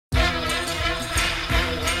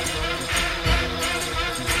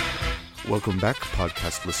Welcome back,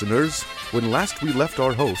 podcast listeners. When last we left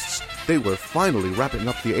our hosts, they were finally wrapping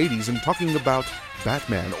up the 80s and talking about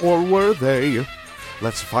Batman. Or were they?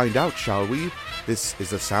 Let's find out, shall we? This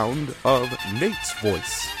is the sound of Nate's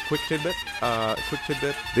voice. Quick tidbit.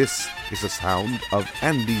 This is the sound of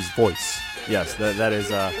Andy's voice. Yes, that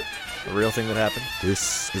is a real thing that happened.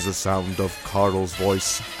 This is the sound of Carl's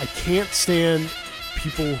voice. I can't stand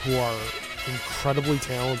people who are incredibly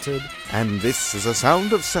talented. And this is the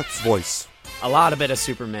sound of Seth's voice. A lot of bit of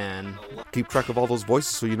Superman. Keep track of all those voices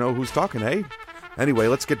so you know who's talking, eh? Anyway,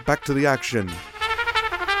 let's get back to the action.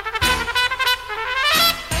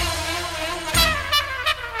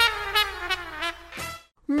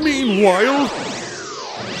 Meanwhile,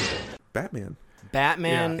 Batman.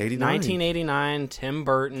 Batman, Yeah, 89. 1989, Tim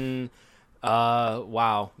Burton.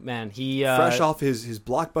 Wow, man. He Fresh off his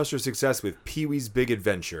blockbuster success with Pee-wee's Big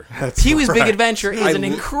Adventure. Pee-wee's Big Adventure is an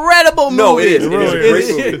incredible movie. No, it is. It is a really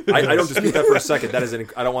great movie. I don't dispute that for a second. That is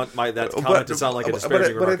I don't want that comment to sound like a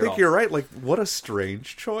disparaging but I remark think at all. you're right. Like, what a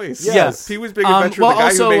strange choice. Yes. Pee-wee's Big Adventure, well, the guy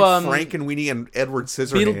also, who made Frank and Weenie and Edward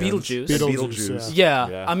Scissorhands. Beetlejuice. Beetlejuice,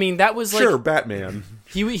 Yeah. I mean, that was like... Sure, Batman.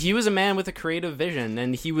 He was a man with a creative vision,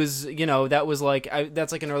 and he was, that was like...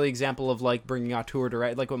 that's like an early example of, like, bringing auteur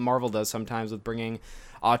direct... Like what Marvel does sometimes with bringing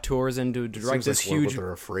auteurs in to direct this Seems like huge... what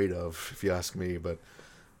they're afraid of, if you ask me, but...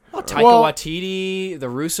 Taika Waititi, the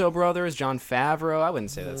Russo brothers, Jon Favreau. I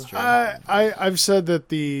wouldn't say that's true. I've said that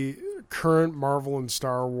the current Marvel and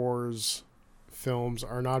Star Wars films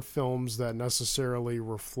are not films that necessarily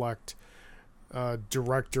reflect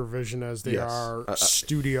director vision as they are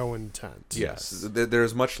studio intent. Yes,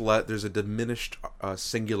 there's there's a diminished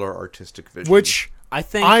singular artistic vision. Which I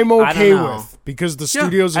think I'm I okay don't know. with because the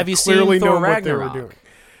studios Have you clearly seen Thor known what they were Ragnarok? doing.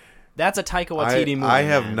 That's a Taika Waititi movie. I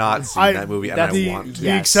have man. not seen that movie, and I want to.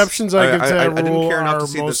 The exceptions I give to that I rule didn't care enough are to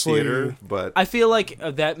see the mostly... theater, but I feel like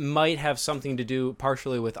that might have something to do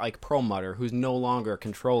partially with Ike Perlmutter, who's no longer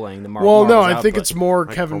controlling the Marvel. Well, no, Marvel's I think output. it's more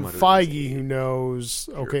Ike Kevin Perlmutter Feige who knows,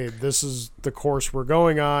 okay, this is the course we're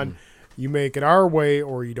going on. You make it our way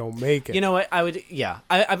or you don't make it. You know what? I would. Yeah,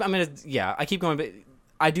 I'm gonna. Yeah, I keep going, but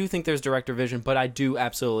I do think there's director vision, but I do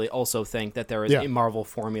absolutely also think that there is a Marvel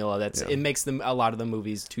formula it makes them a lot of the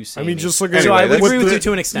movies too samey. I mean, just look at so I would Anyway, agree with you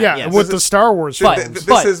to an extent. Yeah, yes. with the Star Wars films.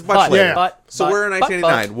 This is much later. But, so we're in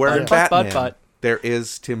 1989. We're in Batman. But, there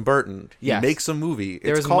is Tim Burton. He Yes. makes a movie. It's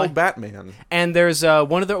There's called Batman. and there's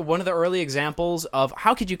one of the early examples of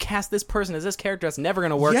how could you cast this person as this character that's never going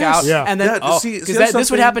to work Yes. out, Yeah. and then See, because that's this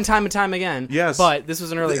would something- happen time and time again. Yes. but this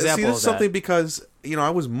was an early example See, this of is that. something because I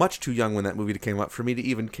was much too young when that movie came out for me to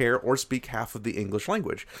even care or speak half of the English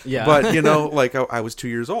language. Yeah. But like I was 2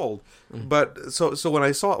 years old. But so when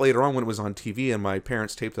I saw it later on when it was on TV and my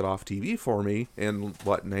parents taped it off TV for me in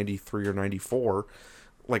 93 or 94.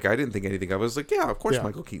 Like, I didn't think anything of it. I was like, yeah, of course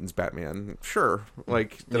Michael Keaton's Batman. Sure.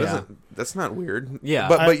 Like, that's not weird. Yeah.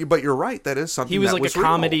 But you're right. That is something He was that like a real.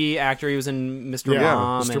 comedy actor. He was in Mr. Yeah,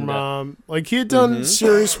 Mom. Mr. and, Mom. Like, he had done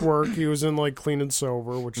serious work. He was in, like, Clean and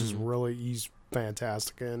Sober, which is really, he's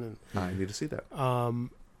fantastic in. And I need to see that. one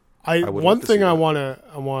love to thing see I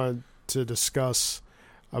that. want to discuss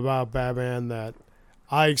about Batman that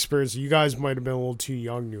I experienced, you guys might have been a little too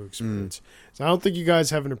young to experience. So I don't think you guys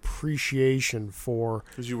have an appreciation for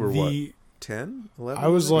Because you were, what, 10? 11? I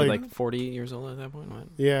was like 40 years old at that point. What?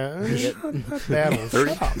 yeah, not that old.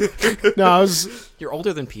 30? Shut up. No, I was, You're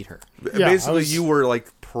older than Peter. yeah, Basically, I was- you were like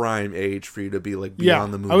prime age for you to be like Yeah,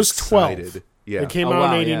 beyond the moon. I was 12. excited. Yeah. it came Oh, out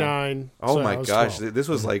wow, in yeah. 89. Oh so I my was gosh, 12. this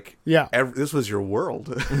was like Yeah. this was your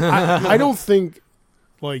world. I don't think,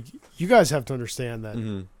 like, you guys have to understand that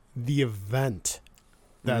Mm-hmm. the event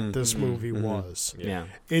that this movie was. Yeah.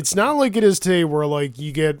 It's not like it is today where, like,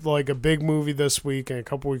 you get, like, a big movie this week and a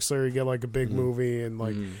couple weeks later you get, like, a big movie. And,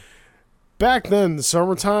 like, back then, the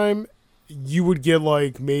summertime, you would get,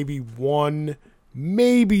 like, maybe one,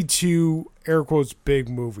 maybe two, air quotes, big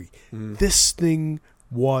movie. This thing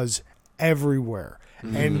was everywhere.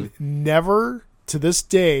 And never, to this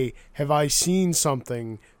day, have I seen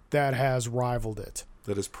something that has rivaled it.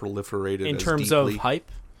 That is proliferated In as terms deeply. of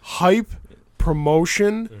hype,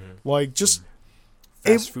 Promotion, like, just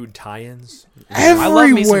Fast food tie-ins. I love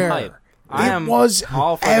me some everywhere. hype. I am was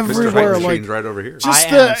all for Mr. everywhere. Hype Like, Machine's right over here. just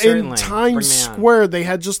I am, in certainly. Times Bring me on. Square, they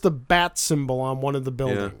had just the bat symbol on one of the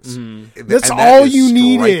buildings. And That's that all is you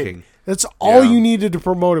needed. striking. That's all Yeah. you needed to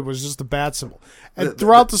promote it was just the bat symbol. And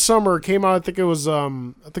throughout the summer, it came out. I think it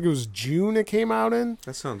was June. It came out in,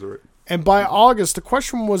 That sounds right. and by August, the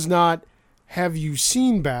question was not, "Have you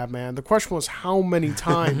seen Batman?" The question was, "How many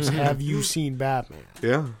times have you seen Batman?"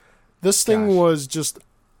 Yeah. This thing was just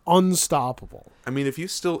unstoppable. I mean, if you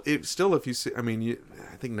see, I mean,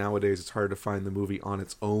 I think nowadays it's hard to find the movie on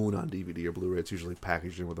its own on DVD or Blu-ray. It's usually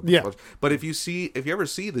packaged in with a bunch. But if you ever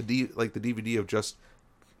see the DVD of just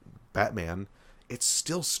Batman, it's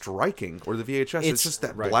still striking. Or the VHS, it's just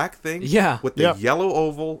that black thing, with the yellow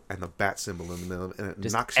oval and the bat symbol in the middle, and it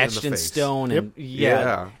just knocks you in the etched in face. stone, and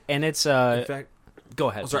and it's in fact. Go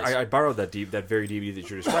ahead. Sorry, I borrowed that very DVD that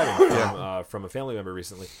you're describing from a family member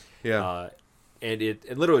recently. Yeah. And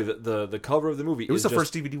literally the cover of the movie. It was the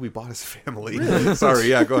first DVD we bought as a family. Sorry,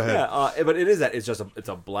 go ahead. Yeah, but it is that. It's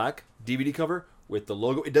a black DVD cover with the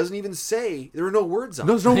logo. It doesn't even say, there are no words on it.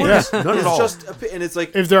 There's no words. None at all. It's just and it's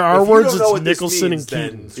like, if there are words, it's Nicholson means,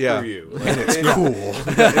 and Keaton. Screw you. Like, and it's cool.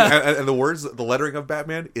 and the words, the lettering of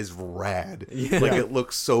Batman is rad. Like, it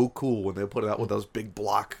looks so cool when they put it out with those big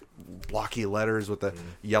blocky letters with the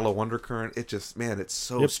yellow undercurrent. It just, man, it's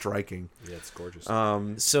so striking. Yeah, it's gorgeous.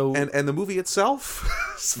 And the movie itself,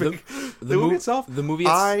 the movie,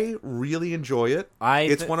 I really enjoy it.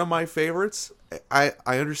 It's one of my favorites. I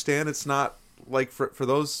understand it's not, like, for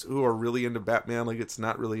those who are really into Batman, like, it's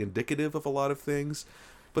not really indicative of a lot of things,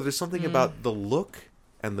 but there's something about the look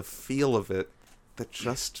and the feel of it that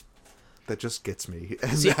just gets me,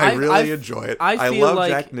 and See, I really enjoy it. I love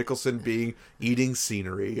like Jack Nicholson eating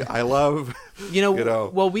scenery. I love,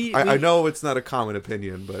 Well, I know it's not a common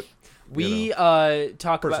opinion, but we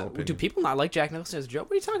talk about. opinion. Do people not like Jack Nicholson as a joke?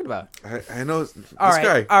 What are you talking about? I know this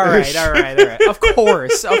guy. All right. Of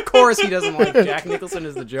course, he doesn't like Jack Nicholson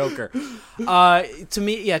as the Joker. To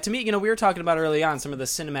me, we were talking about early on some of the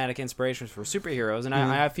cinematic inspirations for superheroes, and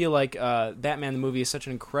I feel like Batman the movie is such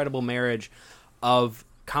an incredible marriage of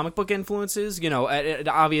comic book influences.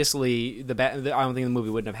 Obviously, I don't think the movie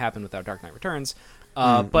wouldn't have happened without Dark Knight Returns.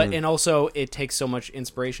 And also it takes so much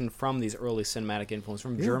inspiration from these early cinematic influence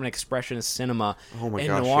from German expressionist cinema and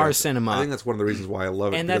noir cinema. I think that's one of the reasons why I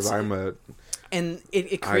love it, because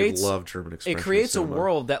it creates, I love German expressionist it creates cinema. A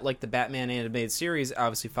world that, like the Batman animated series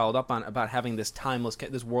obviously followed up on, about having this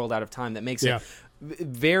world out of time that makes it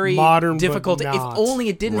very modern, difficult. But not. If only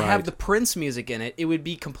it didn't have the Prince music in it, it would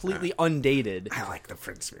be completely undated. I like the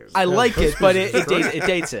Prince music. I like it, but it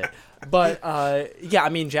dates it. But I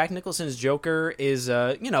mean, Jack Nicholson's Joker is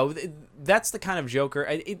that's the kind of Joker.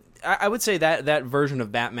 I would say that version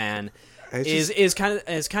of Batman is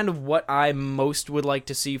kind of what I most would like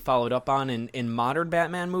to see followed up on in modern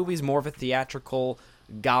Batman movies. More of a theatrical,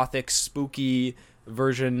 gothic, spooky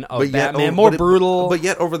version of Batman, more brutal, but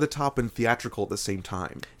yet over the top and theatrical at the same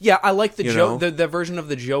time. Yeah, I like the version of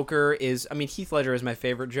the Joker is. I mean, Heath Ledger is my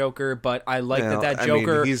favorite Joker, but I like that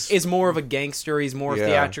Joker is more of a gangster. He's more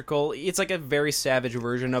theatrical. It's like a very savage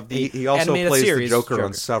version of the. He also animated plays series the Joker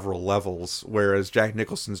on several levels, whereas Jack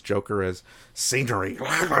Nicholson's Joker is scenery.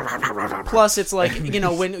 Plus, it's like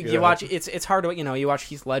when you watch, it's hard to you watch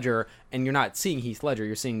Heath Ledger and you're not seeing Heath Ledger,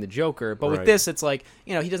 you're seeing the Joker. But with this, it's like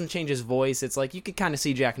he doesn't change his voice. It's like you could kind of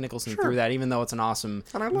see Jack Nicholson through that, even though it's an awesome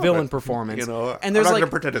villain performance. And there's I'm not going to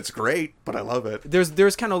pretend it's great, but I love it.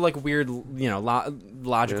 There's kind of like weird,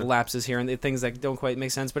 logical lapses here and things that don't quite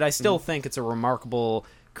make sense. But I still think it's a remarkable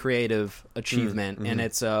creative achievement, and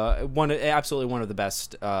it's absolutely one of the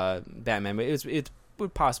best Batman. It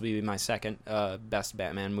would possibly be my second best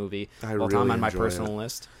Batman movie of all time on my personal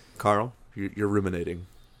list. Carl, you're ruminating.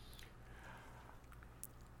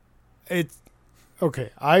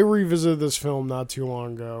 Okay, I revisited this film not too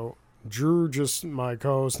long ago. Drew, my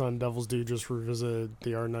co-host on Devil's Due, just revisited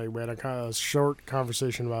The Art Night. We had a short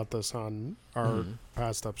conversation about this on our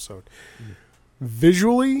past episode.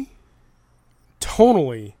 Visually,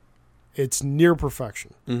 tonally, it's near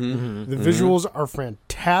perfection. The visuals are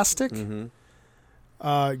fantastic.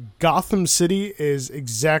 Gotham City is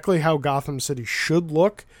exactly how Gotham City should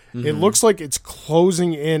look. It looks like it's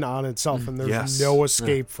closing in on itself, and there's no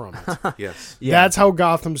escape from it. Yes. That's how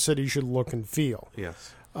Gotham City should look and feel.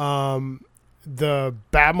 Yes. The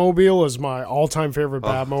Batmobile is my all-time favorite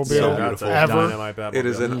Batmobile so beautiful. ever. Batmobile. It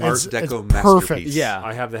is an Art Deco it's masterpiece. perfect. Yeah.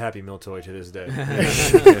 I have the Happy Meal toy to this day.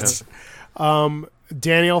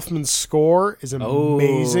 Danny Elfman's score is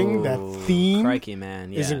amazing. That theme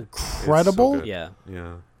is incredible. So yeah.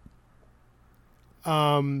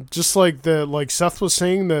 Just like Seth was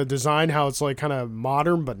saying, the design, how it's like kind of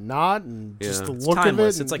modern but not, and just the look of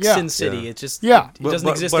it. It's like Sin City. Yeah. It just it doesn't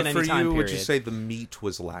exist in any time period. But for you, would you say the meat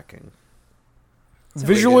was lacking?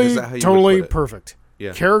 Visually, totally perfect.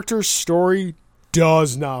 Yeah. Character story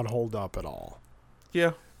does not hold up at all.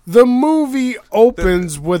 Yeah. The movie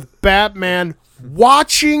opens with Batman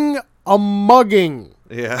watching a mugging.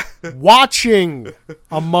 Yeah. Watching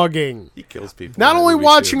a mugging. He kills people. Not only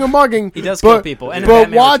watching a mugging, he does kill people, and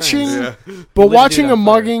watching a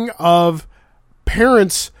mugging of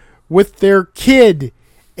parents with their kid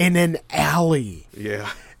in an alley. Yeah.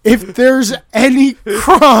 If there's any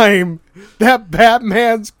crime that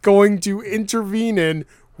Batman's going to intervene in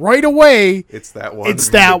right away, It's that one. it's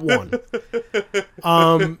that one.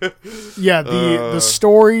 The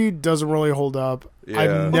story doesn't really hold up.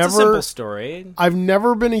 Yeah. Well, it's a simple story. I've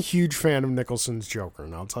never been a huge fan of Nicholson's Joker,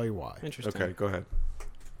 and I'll tell you why. Interesting. Okay, go ahead.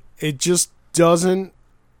 It just doesn't.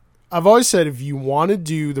 I've always said if you want to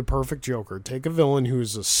do the perfect Joker, take a villain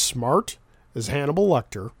who's as smart as Hannibal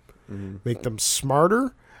Lecter, make them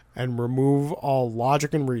smarter, and remove all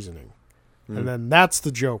logic and reasoning. And then that's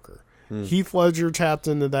the Joker. Heath Ledger tapped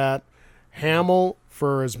into that. Hamill,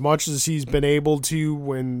 for as much as he's been able to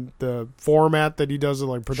when the format that he does it,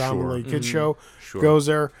 like predominantly kid show, goes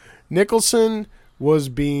there. Nicholson was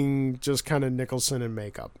being just kind of Nicholson in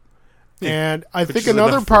makeup. And I think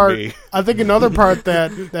another part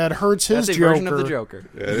that hurts his That's a Joker. version of the Joker.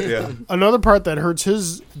 Yeah. Another part that hurts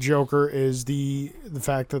his Joker is the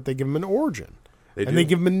fact that they give him an origin. They They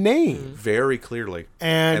give him a name. very clearly.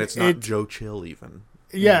 And it's not Joe Chill even.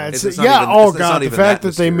 Yeah, It's it's not yeah. even- Oh it's not god, the even fact that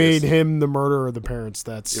that they mysterious. made him the murderer of the parents.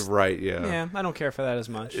 That's Right, yeah. Yeah, I don't care for that as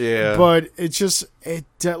much. Yeah. But it's just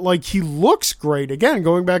like he looks great. Again,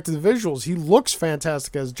 going back to the visuals, he looks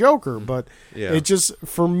fantastic as Joker. But Yeah. it just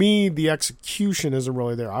for me the execution isn't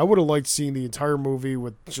really there. I would have liked seeing the entire movie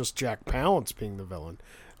with just Jack Palance being the villain.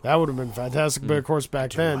 That would have been fantastic. But of course,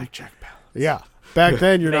 back then, like Jack Palance. yeah, back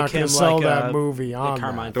then you're Make not going him to sell like, that movie on. that.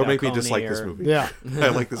 Carmine Don't make me Falcone dislike this or- movie. Yeah. I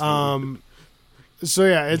like this movie. So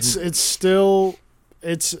yeah, it's still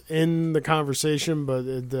it's in the conversation, but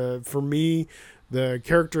for me, the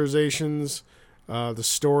characterizations, the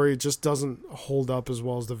story just doesn't hold up as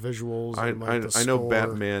well as the visuals. and, like, the I know score.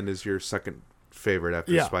 Batman is your second favorite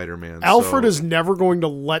after Yeah. Spider-Man. Alfred so- is never going to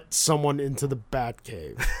let someone into the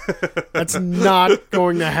Batcave. That's not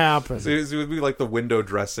going to happen. So it would be like the window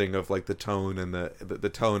dressing of like the tone and the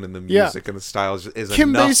tone and the Yeah. music and the style is Kim,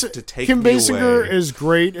 enough to take Kim me Basinger away. is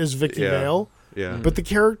great as Vicky Yeah. Vale. Yeah. But the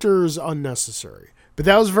character is unnecessary. But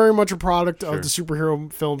that was very much a product Sure. of the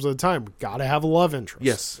superhero films at the time. Got to have a love interest.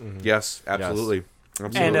 Yes. Yes. Absolutely.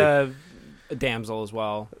 Absolutely. And a damsel as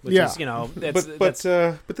well, which Yeah. is, you know, but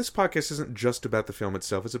this podcast isn't just about the film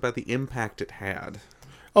itself. It's about the impact it had.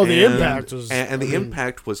 Oh, the And- impact was. and the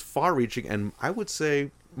impact was far-reaching, and I would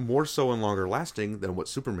say more so and longer-lasting than what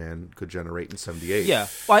Superman could generate in '78. yeah.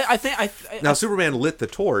 Well, I think Now Superman lit the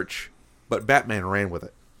torch, but Batman ran with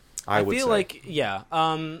it. I would feel say. like it's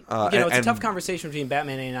a and- tough conversation between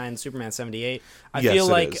Batman '89 and Superman '78. I Yes, feel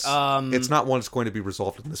it like is. It's not one that's going to be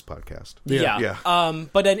resolved in this podcast. Yeah. Yeah.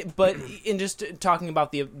 But in just talking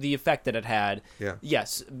about the effect that it had, Yeah.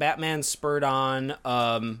 yes, Batman spurred on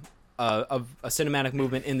a cinematic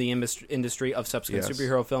movement in the industry of subsequent Yes.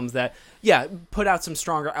 superhero films that, put out some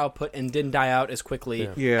stronger output and didn't die out as quickly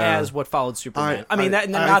Yeah. as what followed Superman. I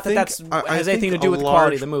not think- that that's I has anything to think do a with the quality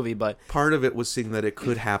large- of the movie, but Part of it was seeing that it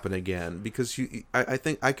could happen again, because I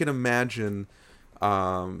think I can imagine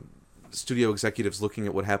studio executives looking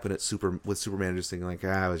at what happened with Superman and just thinking like, it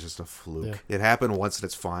was just a fluke. It happened once and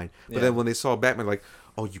it's fine. But then when they saw Batman, like,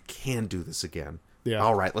 oh, you can do this again. Yeah.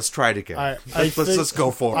 All right, let's try it again. think- Let's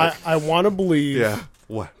go for it. I want to believe. Yeah.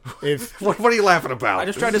 What? If What are you laughing about? I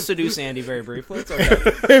just tried to seduce Andy very briefly. It's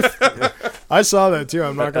okay. I saw that too,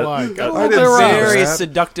 I'm not gonna lie. Got a I little didn't bit see aroused. that. Very I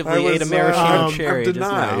seductively ate a was, maraschino I'm cherry just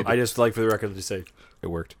denied. now. I just like for the record to say it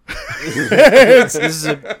worked.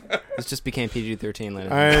 This just became PG-13,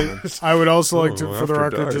 ladies and And gentlemen. I would also like to, for the after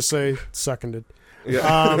record, dark. just say seconded. Yeah.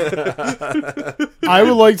 I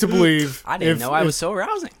would like to believe I didn't know I was so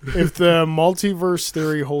arousing. if the multiverse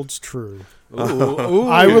theory holds true. Ooh.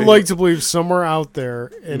 I would like to believe somewhere out there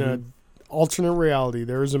in an alternate reality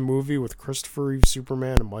there is a movie with Christopher Reeve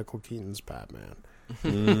Superman and Michael Keaton's Batman.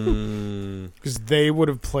 Because they would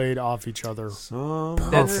have played off each other.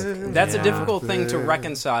 That's a difficult thing to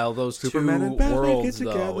reconcile, those Superman and two Batman worlds, get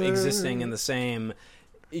though, together. existing in the same,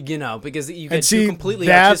 because you get see, two completely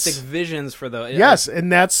that's- artistic visions for the... Yes, and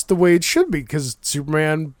that's the way it should be. Because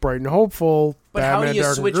Superman, bright and hopeful, But Batman, how do you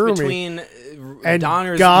dark switch and gloomy. between And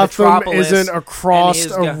Donner's Gotham Metropolis isn't across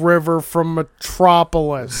and his a river from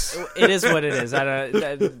Metropolis. It is what it is.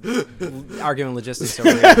 Arguing logistics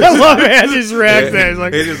over here. I love Andy's reaction. He's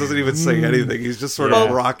like, he just doesn't even say anything. He's just sort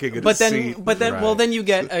of rocking in But his then, seat. then you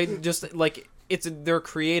get just like they're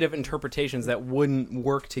creative interpretations that wouldn't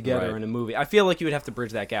work together Right. in a movie. I feel like you would have to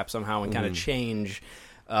bridge that gap somehow and kind of change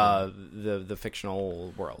the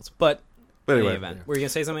fictional worlds. But in anyway, any event, were you gonna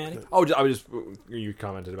say something, Andy? Oh, I was just you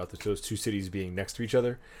commented about those two cities being next to each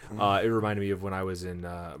other. It reminded me of when I was in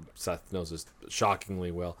Seth knows this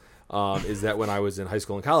shockingly well. Is that when I was in high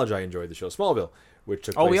school and college, I enjoyed the show Smallville, which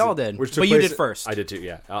took Oh, place we all did. Which took But you place- did first. I did too.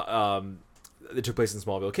 Yeah. It took place in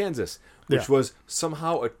Smallville, Kansas, which Yeah. was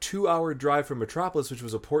somehow a 2-hour drive from Metropolis, which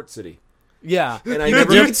was a port city. Yeah, And I you,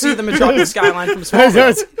 never- you could see the Metropolis skyline from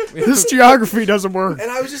Smallville. This geography doesn't work. And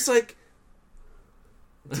I was just like,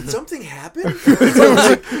 did something happen?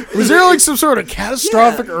 Was there like some sort of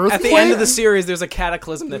catastrophic earthquake? At the end of the series, there's a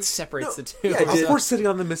cataclysm that separates the two. yeah, Of course, sitting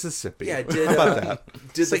on the Mississippi. Yeah, did How about that?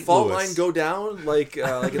 Did the St. fault Louis. line go down like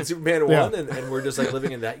in Superman Yeah. 1, and we're just like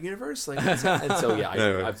living in that universe? Like, and so yeah,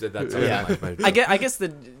 Anyway. I've said that's Yeah. my I guess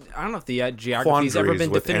the I don't know if the geography's ever Quandaries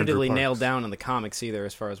been with definitively Andrew nailed Parks. down in the comics either,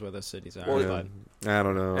 as far as where those cities are. Well, but I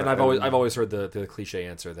don't know. And I've always heard the cliche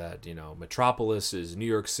answer that Metropolis is New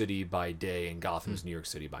York City by day and Gotham is New York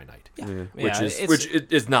City by night. yeah, Which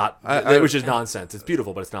is not which is nonsense. It's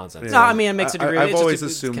beautiful, but it's nonsense. No, I mean it makes a degree. I've it's just- always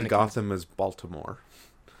it's assumed kinda Gotham is Baltimore.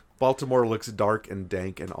 Baltimore looks dark and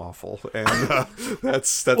dank and awful, and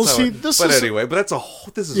that's Well, how see, it- this but is- anyway, but that's a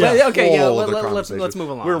whole. This is Yeah, a okay, yeah, whole let- other let's conversation. move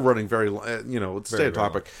along. We're running very, stay Very on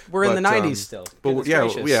topic. We're in the But, 90s still. But Goodness yeah,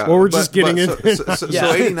 gracious. yeah. Well, we're just getting so, into so, so, Yeah.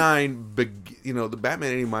 so 89, the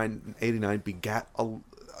Batman 89 begat a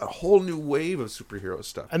whole new wave of superhero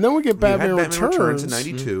stuff. And then we get You had Batman Returns, in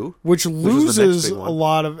 '92, which was the next loses big a one.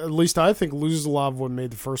 lot of, at least I think, loses a lot of what made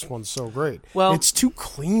the first one so great. Well- it's too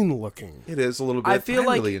clean looking. It is a little bit. I feel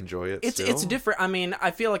like really enjoy it. It's still. different. I mean, I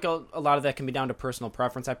feel like a lot of that can be down to personal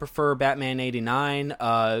preference. I prefer Batman '89.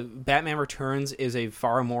 Batman Returns is a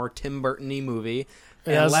far more Tim Burton-y movie,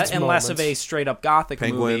 It has its and less of moments. a straight up Gothic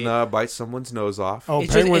Penguin movie. bites someone's nose off. Oh,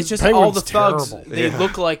 It's just all the thugs. Terrible. They Yeah.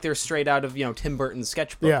 look like they're straight out of Tim Burton's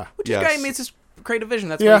sketchbook. Yeah. Which is Yes. great. I mean, it's his creative vision.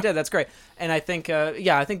 That's Yeah. what he did. That's great. And I think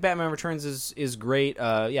I think Batman Returns is great.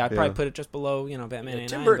 I'd probably put it just below Batman '89.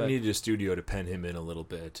 Tim Burton but- needed a studio to pen him in a little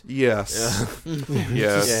bit. Yes. Yes.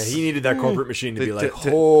 Yeah, he needed that corporate machine to be To- like, to-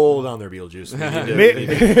 hold on there, Beetlejuice. We May- need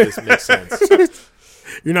to make this make sense.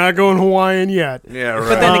 You're not going Hawaiian yet. Yeah, right.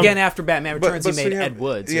 But then again, after Batman Returns, but he so made you have- Ed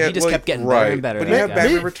Wood. So yeah, he just well, kept getting better and better. But that you have guy.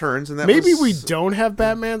 Batman Returns, and that Maybe was, we don't have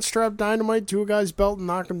Batman strap dynamite to a guy's belt and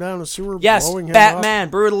knock him down a sewer. Yes, blowing him Batman,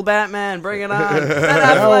 brutal Batman, bring it on.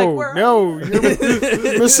 Ben Affleck, where- No,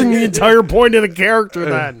 you're missing the entire point of the character.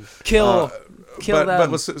 Then kill but,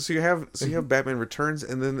 them. But so you have Batman Returns,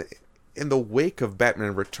 and then in the wake of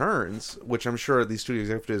Batman Returns, which I'm sure these studio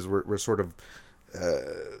executives were sort of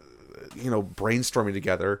brainstorming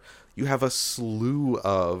together, you have a slew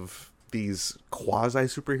of these quasi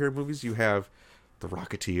superhero movies. You have the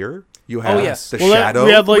Rocketeer. You have yes. the Well, Shadow.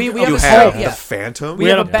 we had, like, We you have a have yeah. the Phantom. we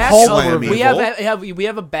have a had a batch. pulp Of, Slam we Evil.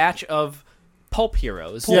 have a batch of pulp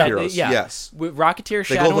heroes. Pulp Yeah, heroes, yeah. yes. With Rocketeer,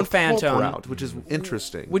 They Shadow, go the and Phantom. pulp route, which is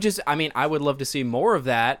interesting. Which is, I mean, I would love to see more of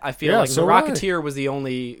that. I feel Yeah, like so The would I. Rocketeer was the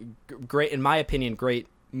only great, in my opinion, great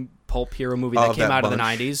pulp hero movie Of that came that out of the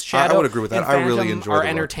bunch. '90s. I Shadow would agree with that. and I really Phantom enjoy are The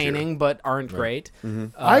entertaining, but aren't great.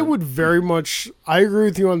 I would very much. I agree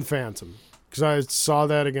with you on the Phantom because I saw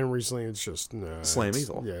that again recently. It's just Slam it's-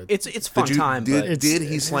 Evil. Yeah, It's fun time, did, but did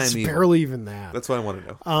he slam it's evil? barely even that. That's what I want to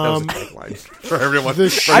know. That was a tagline for everyone. The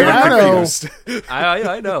for everyone Shadow- confused.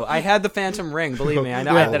 I know. I had the Phantom ring. Believe me, I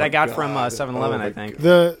know Yeah. that I got Oh, from God. 7-Eleven. Oh, I my think.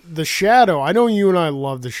 The Shadow. I know you and I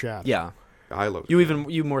love the Shadow. Yeah, I love it.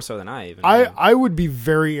 you more so than I even. I would be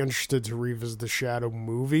very interested to revisit the Shadow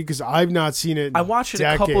movie because I've not seen it. In I watched it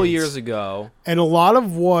a couple decades. years ago. and a lot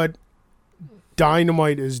of what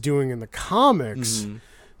Dynamite is doing in the comics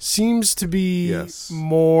seems to be Yes.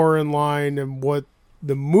 more in line than what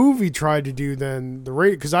the movie tried to do than the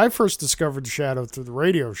radio. Because I first discovered the Shadow through the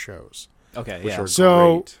radio shows. Okay, Which yeah. are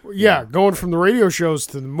So great. yeah, going from the radio shows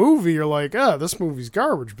to the movie, you're like, oh, this movie's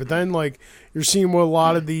garbage. But then like you're seeing what a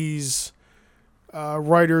lot of these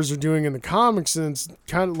writers are doing in the comics, and it's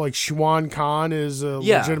kind of like Shuan Khan is a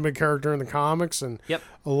Yeah. legitimate character in the comics, and Yep.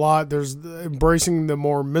 a lot there's embracing the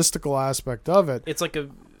more mystical aspect of it. It's like a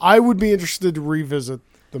I would be interested to revisit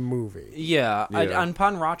the movie. yeah. Yeah.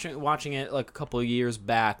 Upon watching it like a couple of years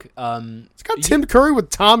back, It's got Tim Curry with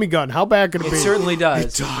Tommy gun. How bad could it it be? certainly does.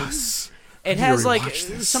 It does. It You has already like watched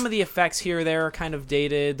this. some of the effects here or there are kind of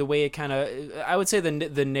dated. The way it kind of, I would say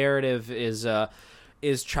the narrative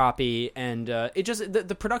is choppy, and it just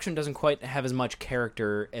the production doesn't quite have as much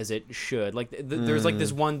character as it should. Like there's like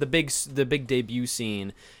this one the big debut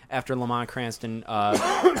scene after Lamont Cranston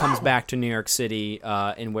comes back to New York City,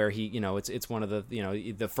 and where he it's one of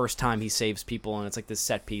the the first time he saves people, and it's like this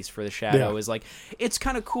set piece for the Shadow Yeah. is like it's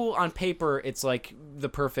kind of cool on paper. It's like the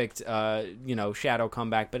perfect Shadow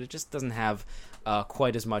comeback, but it just doesn't have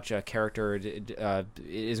quite as much character. It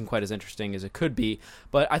isn't quite as interesting as it could be.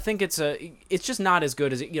 But I think it's just not as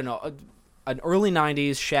good as an early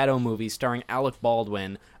 '90s Shadow movie starring Alec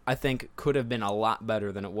Baldwin I think could have been a lot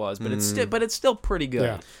better than it was, but it's still pretty good.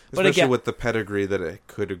 Yeah. But Especially again, with the pedigree that it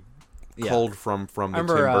could have culled from the Tim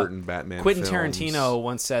remember, Burton Batman Quentin films. Tarantino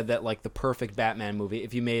once said that like the perfect Batman movie,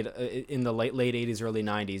 if you made in the late 80s, early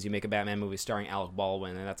 90s, you make a Batman movie starring Alec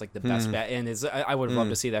Baldwin, and that's like the best and I would have loved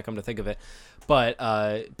to see that, come to think of it.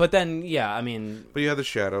 But then I mean, But you had The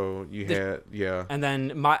Shadow, and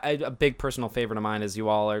then a big personal favorite of mine, as you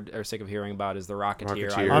all are sick of hearing about, is The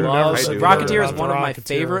Rocketeer. Rocketeer. I I've love never seen Rocketeer. Is that. one of my Rocketeer.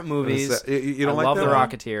 favorite movies. You don't I like love that The one?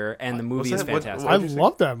 Rocketeer, and the movie is that? What- fantastic. I did you say?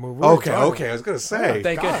 love that movie. What are you talking Okay, I was gonna say.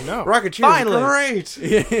 Thank God, you. no. Rocketeer Finally. is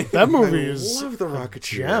great. That movie I is love the a Rocketeer.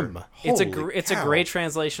 gem. It's Holy a cow. great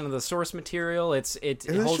translation of the source material. It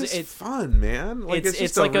And holds it's just it's fun, man. Like it's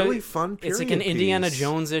just like a really fun period It's like an Indiana piece.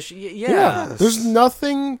 Jones-ish. Yeah. Yeah. There's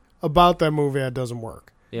nothing about that movie that doesn't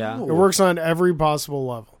work. Yeah. No. It works on every possible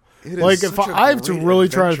level. It is Like if such a I have to great really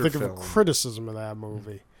try to adventure think of a film. criticism of that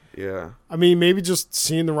movie. Yeah. I mean, maybe just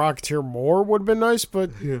seeing The Rocketeer more would have been nice, but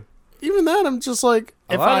even then, I'm just like,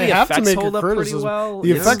 A if lot of I the have to effects make hold a up pretty criticism, well. the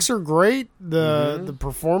Yeah. effects are great. The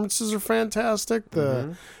performances are fantastic.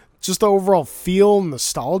 Just the overall feel and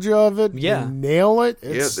nostalgia of it. Yeah. they nail it. Yeah,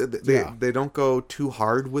 It's, they don't go too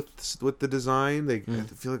hard with the design. They I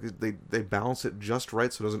feel like they balance it just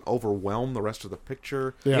right so it doesn't overwhelm the rest of the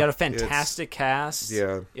picture. Yeah. You got a fantastic cast.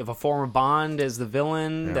 Yeah. You have a former Bond as the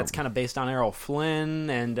villain Yeah. that's kind of based on Errol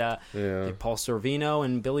Flynn, and Paul Sorvino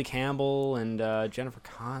and Billy Campbell and Jennifer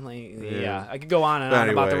Connelly. Yeah. I could go on and But on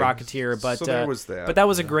about the anyway, Rocketeer, but so there was that. But that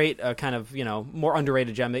was a great kind of more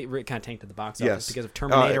underrated gem that kind of tanked at the box office Yes. because of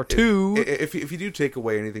Terminator 2. If you do take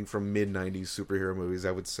away anything from mid '90s superhero movies,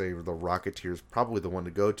 I would say the Rocketeer is probably the one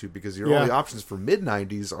to go to because your only options for mid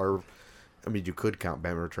 '90s are, I mean, you could count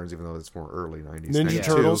Batman Returns even though it's more early '90s. Ninja 92.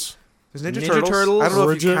 Turtles. There's Ninja, Ninja Turtles. I don't know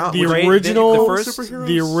if you count The Great- original, the first superheroes?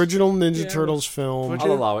 the original Ninja Yeah. Turtles film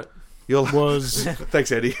I'll allow it. You'll was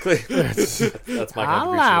thanks, Eddie. That's my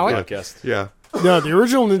I'll contribution allow to the it. podcast. yeah. no, the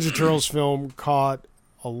original Ninja Turtles film caught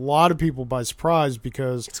a lot of people by surprise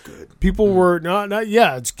because It's good. people were not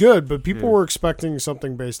it's good, but people were expecting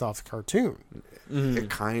something based off the cartoon. It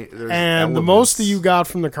there's And the elements. most that you got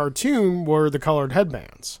from the cartoon were the colored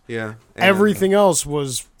headbands. Yeah. And- Everything else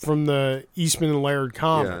was from the Eastman and Laird Yeah.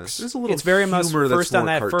 comics. There's a little It's very much humor that's first on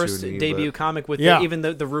more that first cartoony, debut but- comic with Yeah. even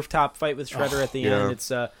the rooftop fight with Shredder at the Yeah. end.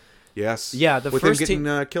 It's Yes. Yeah, the with first him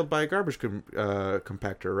getting killed by a garbage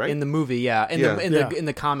compactor, right? in the movie, yeah. In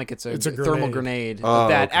the comic, it's a thermal grenade Oh,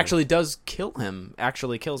 that okay. actually does kill him.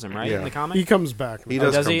 Actually kills him, right? Yeah. In the comic, He comes back. He Oh,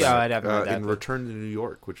 does does come he? back, Oh, I'd have read that, in but- Return to New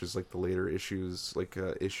York, which is like the later issues, like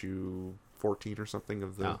issue 14 or something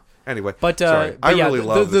of the. Oh. Anyway, But, sorry. I yeah, really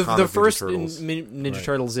love the comic first Ninja Turtles. Ninja Right.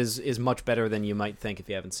 Turtles is much better than you might think if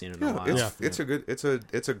you haven't seen it in a Yeah, while.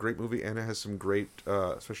 it's a great movie, and it has some great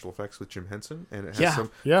special effects with Jim Henson, and it has Yeah.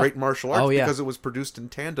 some Yeah. great martial arts Oh, yeah. because it was produced in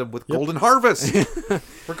tandem with Golden Harvest.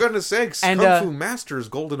 For goodness sakes, And, Kung Fu Masters,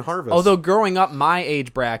 Golden Harvest. Although growing up, my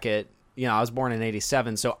age bracket, I was born in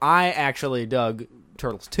 '87, so I actually dug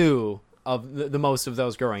Turtles 2 of the most of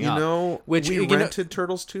those growing up. we rented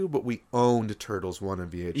Turtles 2, but we owned Turtles 1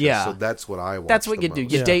 and VHS. Yeah. So that's what I watched. That's what the you do.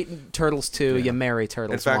 most. You Yeah. date Turtles 2, you marry In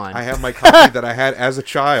Turtles fact, 1. I have my copy that I had as a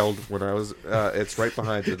child when I was. It's right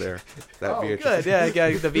behind you there. That Oh, VHS. good. Yeah,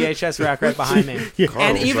 yeah, the VHS rack right behind me. Carl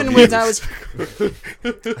And was even amused. when I was,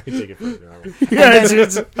 I take it from there.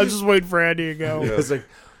 Yeah, I'm just waiting for Andy to go. It's like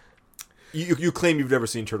you claim you've never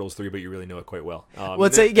seen Turtles 3, but you really know it quite well. well,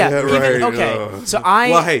 it's a, Yeah, even right, okay. So I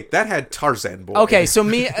Well, hey, that had Tarzan boy. okay. So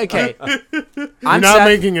me okay. I'm not Seth.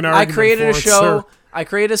 making an I argument created for a it, show. sir. I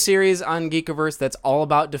created a series on Geekiverse that's all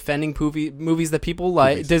about defending movies that people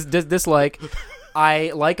like dislike.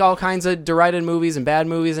 I like all kinds of derided movies and bad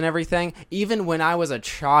movies and everything. Even when I was a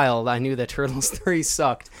child, I knew that Turtles 3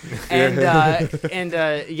 sucked. And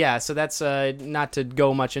yeah, so that's not to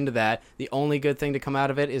go much into that. The only good thing to come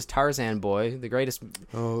out of it is Tarzan Boy,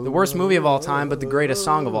 the worst movie of all time, but the greatest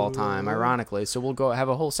song of all time, ironically. So we'll go have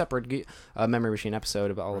a whole separate Memory Machine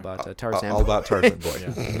episode all about Tarzan All Boy. about Tarzan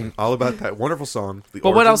boy. All about that wonderful song. The But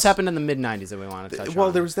what else origins. happened in the mid-90s that we want to touch on?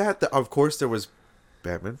 Well, there was that. Of course, there was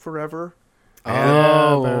Batman Forever.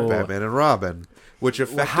 Oh. Batman and Robin, which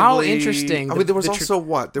effectively. how interesting. I mean, there was The also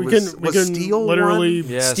what there We was. can Was Steel literally.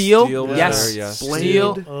 one? Yeah, Steel? was Yes. there, yes.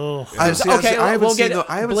 Steel. Oh, Okay, I haven't we'll seen get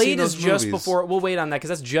I haven't Blade seen those is just movies. before. We'll wait on that because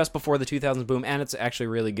that's just before the 2000s boom, and it's actually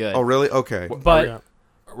really good. Oh, really? Okay. But yeah.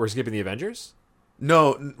 We're skipping the Avengers?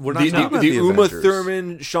 No, we're not The, talking about the the Uma Avengers.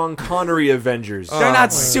 Thurman, Sean Connery Avengers. They're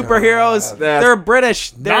not superheroes. They're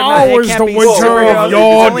British. They're Now not, they is can't the be winter superheroes. of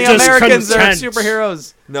your Only Americans are discontent.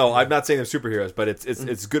 superheroes. No, I'm not saying they're superheroes, but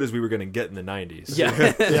it's good as we were going to get in the 90s.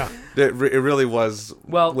 Yeah. Yeah. It really was.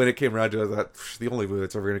 Well- when it came around to that, the only movie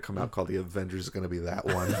that's ever going to come out called The Avengers is going to be that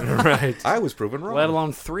one. Right. I was proven wrong. Let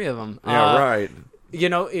alone 3 of them. Yeah, right. You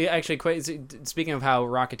know, actually, speaking of how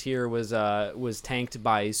Rocketeer was tanked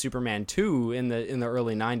by Superman 2 in the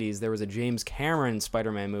early 90s, there was a James Cameron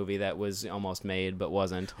Spider-Man movie that was almost made but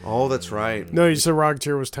wasn't. Oh, that's right. No, you said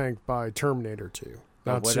Rocketeer was tanked by Terminator 2.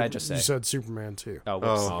 Not what did I just say? You said Superman 2. Oh,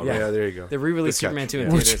 whoops. Oh, yeah. There you go. They re-released Good Superman catch. 2 in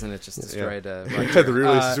Yeah. theaters, and it just destroyed the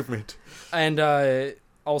re-release of Superman. And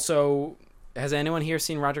also, has anyone here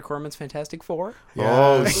seen Roger Corman's Fantastic Four?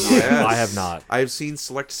 Oh, yes. I have not. I've seen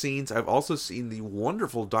select scenes. I've also seen the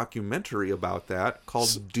wonderful documentary about that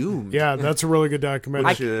called Doom. Yeah, that's a really good documentary.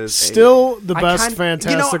 Which is Still the best kind,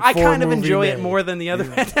 Fantastic I Four kind of movie enjoy it made. more than the other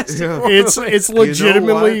Fantastic Four. It's You know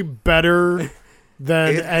legitimately what? better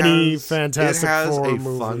than It any has- Fantastic It has Four a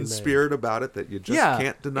movie fun made. spirit about it that you just Yeah,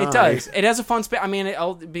 can't deny. it does. It has a fun spirit. I mean, it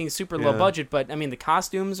all being super low Yeah. budget, but I mean, the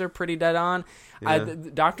costumes are pretty dead on. Yeah.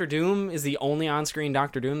 Doctor Doom is the only on-screen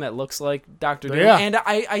Doctor Doom that looks like Doctor Doom, Yeah. and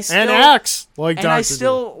I still And acts like and Dr. I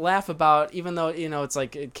still laugh about, even though it's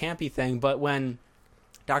like a campy thing, but when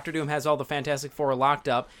Doctor Doom has all the Fantastic Four locked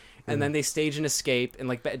up, and then they stage an escape, and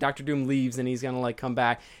like Doctor Doom leaves, and he's gonna like come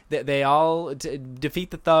back. They all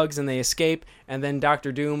defeat the thugs, and they escape, and then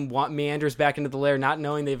Doctor Doom meanders back into the lair, not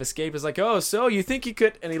knowing they've escaped. Is like, oh, so you think you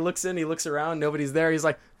could? And he looks around, nobody's there. He's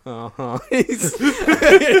like, uh-huh.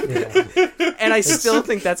 And I still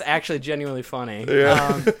think that's actually genuinely funny.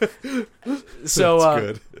 Yeah. So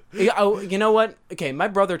That's good. you know what? Okay, my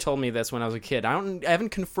brother told me this when I was a kid. I haven't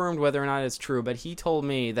confirmed whether or not it's true, but he told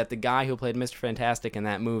me that the guy who played Mr. Fantastic in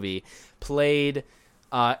that movie played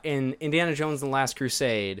in Indiana Jones and the Last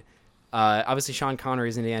Crusade. Obviously, Sean Connery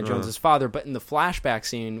is Indiana Jones' father, but in the flashback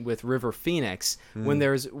scene with River Phoenix,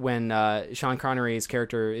 when Sean Connery's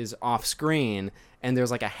character is off screen, and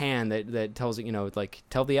there's like a hand that tells like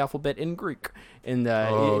tell the alphabet in Greek in the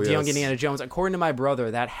young yes. Indiana Jones. According to my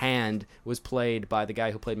brother, that hand was played by the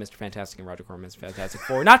guy who played Mr. Fantastic in Roger Corman's Fantastic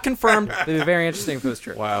Four. Not confirmed, but it'd be very interesting if it was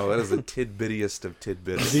true. Wow, that is the tidbittiest of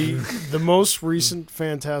tidbits. The most recent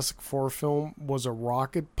Fantastic Four film was a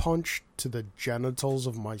rocket punch to the genitals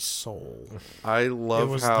of my soul. I love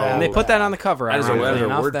was how that And they put that on the cover. That is a- ironically that is a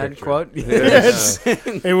enough, word that picture. quote.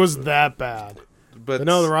 It was that bad. but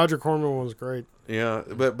No, the Roger Corman one was great. yeah,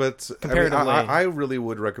 but I, mean, Comparatively. I really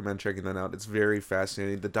would recommend checking that out. It's very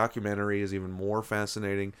fascinating. The documentary is even more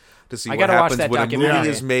fascinating to see I what gotta watch happens that when a documentary. movie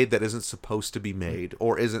is made that isn't supposed to be made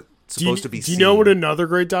or isn't Do you, supposed to be. do you seen. know what another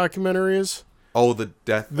great documentary is? Oh, the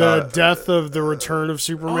death. The death of the Return of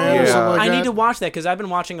Superman or yeah. something like I that? need to watch that because I've been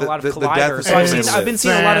watching a lot of the death Collider. of So Superman I've been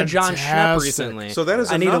seeing a lot of John Schnepp Fantastic. recently. So that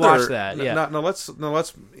is I need to another- watch that. Yeah. Now let's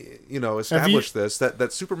establish this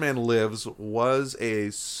that Superman Lives was a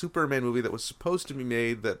Superman movie that was supposed to be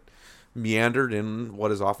made that meandered in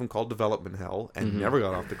what is often called development hell and never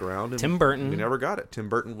got off the ground. And Tim Burton. We never got it. Tim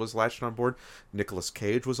Burton was latched on board. Nicolas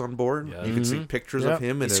Cage was on board. Yeah. You could see pictures Yep. of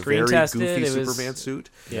him in He a screen very tested. goofy It was- Superman suit.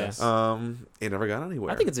 Yes. It never got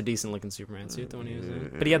anywhere. I think it's a decent looking Superman suit, the one he was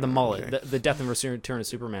in. But he had the mullet, the Death and Return of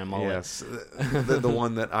Superman mullet. Yes, the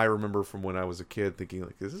one that I remember from when I was a kid, thinking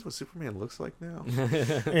like, "Is this what Superman looks like now?"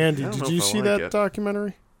 Andy, I don't did know you if I see like that it.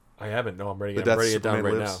 documentary? I haven't. No, I'm writing The Death of it down Superman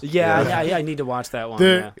right Lives? now. Yeah, I need to watch that one. The-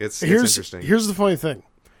 yeah. It's here's interesting. Here's the funny thing.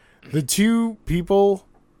 The two people,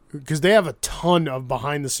 because they have a ton of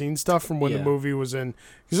behind the scenes stuff from when the Yeah. movie was in,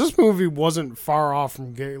 because this movie wasn't far off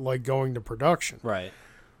from going to production. Right.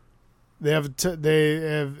 They have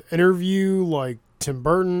interview like Tim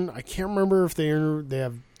Burton. I can't remember if they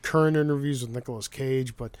have current interviews with Nicolas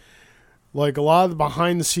Cage, but like a lot of the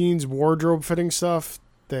behind the scenes wardrobe fitting stuff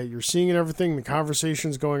that you're seeing and everything, the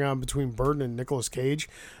conversations going on between Burton and Nicolas Cage,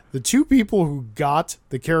 the two people who got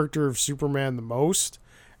the character of Superman the most,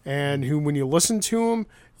 and who, when you listen to him,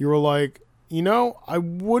 you were like, I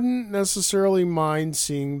wouldn't necessarily mind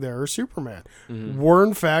seeing their Superman, were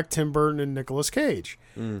in fact Tim Burton and Nicolas Cage.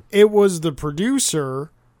 It was the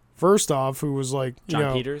producer, first off, who was like,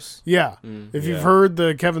 John Peters. yeah. If you've heard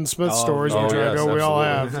the Kevin Smith stories, which yes, I know we all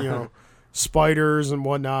absolutely. have, spiders and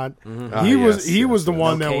whatnot. Ah, He was yes, the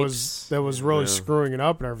one No that capes. was really screwing it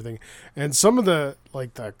up and everything. And some of the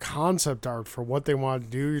the concept art for what they wanted to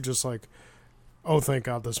do, you're just like, Oh, thank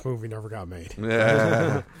God this movie never got made.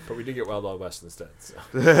 Yeah. But we did get Wild Wild West instead. So.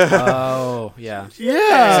 Oh, yeah.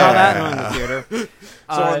 Yeah. Saw that one in the theater.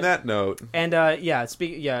 So on that note, And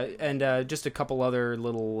just a couple other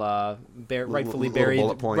little rightfully little buried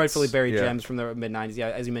bullet points. rightfully buried Yeah. gems from the mid '90s. Yeah,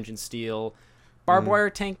 as you mentioned, Steel, Barbed Wire,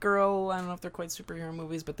 Tank Girl. I don't know if they're quite superhero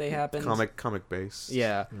movies, but they happened. comic base.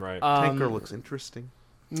 Yeah. Right. Tank Girl looks interesting.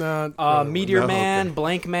 Not really. Meteor No, Man, okay.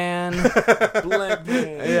 Blank Man. Blank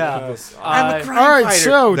Man. Yeah. Yes. I'm a crime All right, fighter.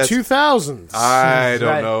 so That's- 2000s. I don't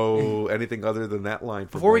Right. know anything other than that line.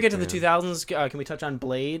 From Before we Blank get to the Man. 2000s, can we touch on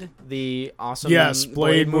Blade, the awesome Yes,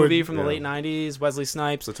 Blade movie would- from the yeah. late '90s? Wesley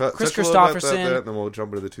Snipes, So Chris touch a little about Christopherson. that, then we'll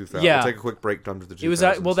jump into the 2000s. Yeah. We'll take a quick break, jump to the 2000s.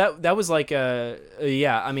 It was that was like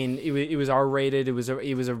yeah. I mean, it was R-rated. It was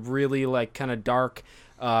a really like kind of dark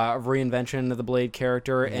reinvention of the Blade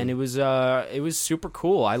character, and it was super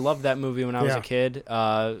cool. I loved that movie when I was Yeah. a kid.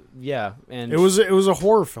 Yeah, and It was a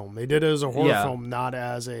horror film. They did it as a horror Yeah. film, not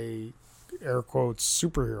as a air quotes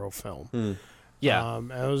superhero film. yeah.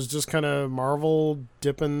 And it was just kind of Marvel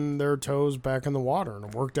dipping their toes back in the water, and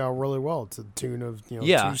it worked out really well to the tune of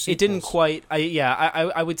Yeah, two it didn't sequels. quite.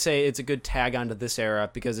 I would say it's a good tag onto this era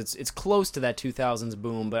because it's close to that 2000s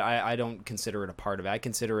boom, but I don't consider it a part of it. I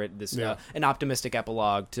consider it this Yeah. an optimistic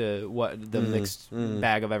epilogue to what the mixed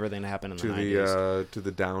bag of everything that happened in the to 90s.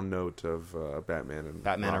 the down note of Batman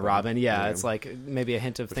and Robin. Yeah, it's like maybe a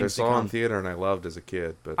hint of which I things to saw come. in theater and I loved as a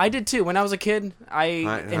kid. But I did too. When I was a kid, I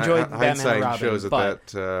enjoyed Batman hindsight and Robin, shows but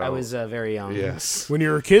that I was very young. yes. When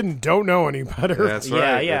you're a kid and don't know any better. That's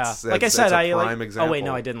Yeah, right. yeah. That's- like I that's said, a I like. prime Oh example. wait,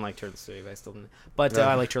 no, I didn't like Turtles 2. I still didn't. But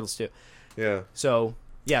I like Turtles 2. Yeah. So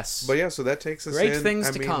yes. But yeah, so that takes us Great in. things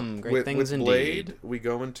I to mean, come. Great with, things with indeed. Blade, we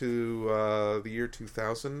go into the year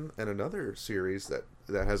 2000 and another series that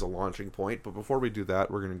has a launching point. But before we do that,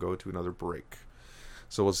 we're going to go to another break.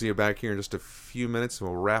 So we'll see you back here in just a few minutes, and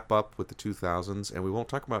we'll wrap up with the 2000s, and we won't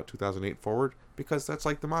talk about 2008 forward because that's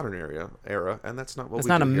like the modern era, and that's not what That's we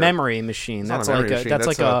not do a here. memory machine. It's That's not a like memory a machine. that's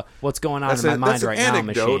That's like a- a what's going on That's in my mind that's right an now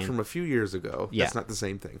anecdote machine. from a few years ago. Yeah. That's not the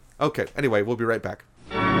same thing. Okay, anyway, we'll be right back.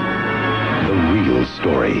 The real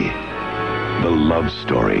story. The love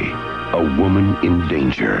story. A woman in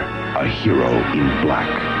danger. A hero in black.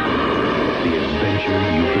 The adventure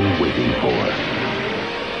you've been waiting for.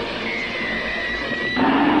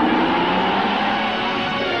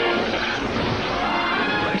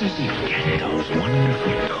 Where does he get those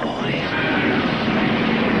wonderful toys?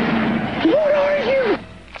 What are you?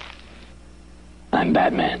 I'm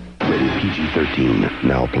Batman. Rated PG-13.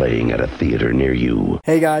 Now playing at a theater near you.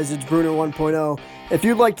 Hey guys, it's Bruno 1.0. If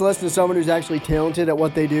you'd like to listen to someone who's actually talented at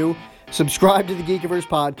what they do, subscribe to the Geekiverse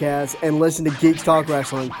podcast and listen to Geeks Talk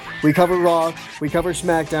Wrestling. We cover Raw, we cover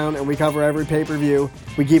SmackDown, and we cover every pay-per-view.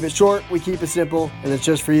 We keep it short, we keep it simple, and it's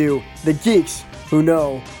just for you, the geeks who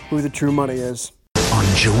know who the true money is. On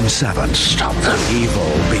June 7th, stop them.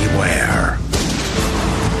 Evil beware.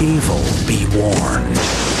 Evil be warned.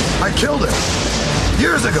 I killed him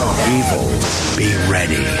years ago. Evil be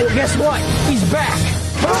ready. Well, guess what? He's back!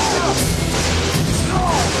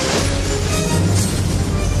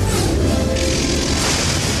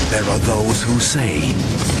 There are those who say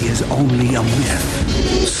he is only a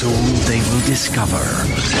myth. Soon they will discover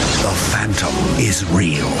the Phantom is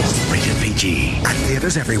real. Rated PG. At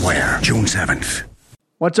theaters everywhere. June 7th.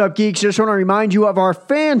 What's up, geeks? Just want to remind you of our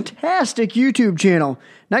fantastic YouTube channel.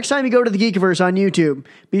 Next time you go to the Geekiverse on YouTube,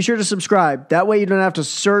 be sure to subscribe. That way you don't have to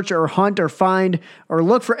search or hunt or find or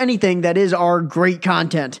look for anything that is our great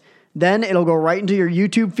content. Then it'll go right into your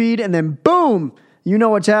YouTube feed, and then boom, you know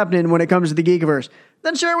what's happening when it comes to the Geekiverse.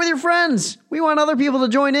 Then share it with your friends. We want other people to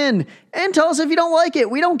join in. And tell us if you don't like it.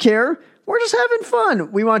 We don't care. We're just having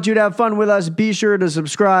fun. We want you to have fun with us. Be sure to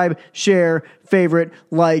subscribe, share, favorite,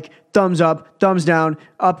 like, thumbs up, thumbs down,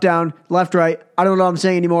 up, down, left, right. I don't know what I'm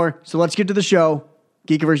saying anymore. So let's get to the show.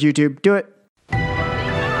 Geekiverse YouTube. Do it.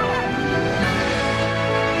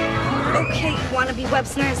 Okay, wannabe web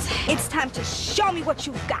slingers, it's time to show me what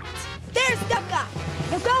you've got. There's the guy.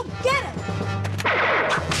 Now go get him.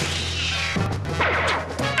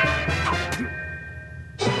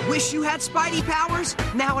 Wish you had Spidey powers?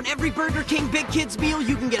 Now in every Burger King Big Kids meal,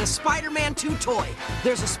 you can get a Spider-Man 2 toy.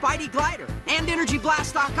 There's a Spidey glider and Energy Blast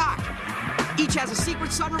Stock High. Each has a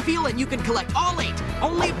secret sun reveal, and you can collect all 8,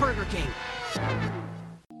 only at Burger King.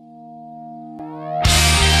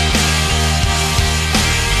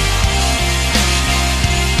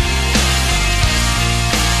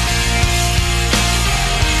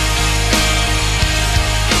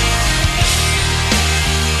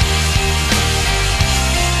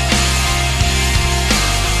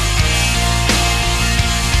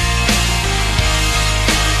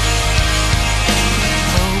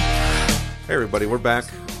 Hey everybody. We're back.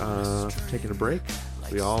 Taking a break.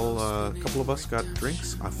 We all, a couple of us got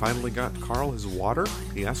drinks. I finally got Carl his water.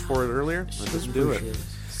 He asked for it earlier. I didn't do it.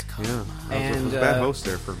 Yeah. I was a bad host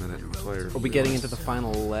there for a minute. Are we getting into the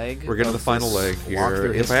final leg? We're getting to the final leg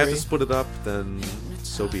here. If I have to split it up, then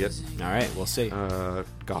so be it. All right, we'll see.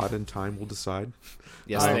 God and time will decide.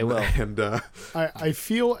 Yes, they will. And I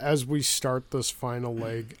feel as we start this final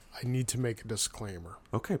leg, I need to make a disclaimer.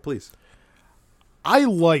 Okay, please. I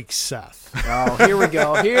like Seth. Oh, here we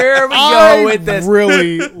go. Here we go with this. I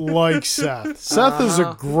really like Seth. Seth is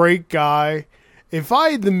a great guy. If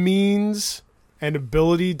I had the means and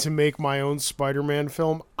ability to make my own Spider-Man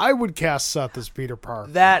film, I would cast Seth as Peter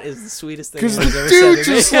Parker. That is the sweetest thing because I've the ever dude said.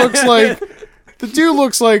 just looks like the dude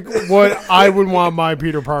looks like what I would want my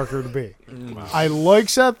Peter Parker to be. Wow. I like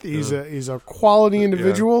Seth. He's a quality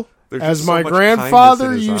individual. Yeah. As so my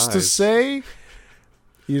grandfather used to say,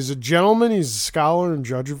 he's a gentleman, he's a scholar and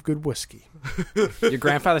judge of good whiskey. Your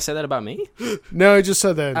grandfather said that about me? No, he just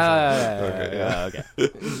said that. Okay.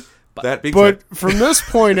 But from this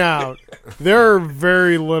point out, there's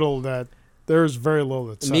very little that Seth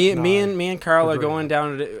me and Carl are going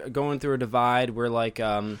through a divide. We're like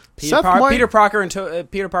Peter Parker and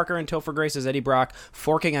Topher Grace's Eddie Brock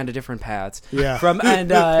forking onto different paths. Yeah,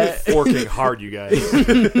 forking hard, you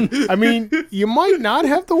guys. I mean, you might not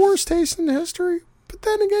have the worst taste in history. But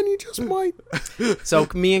then again, you just might. So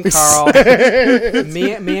me and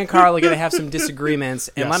Carl are going to have some disagreements.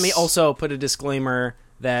 And let me also put a disclaimer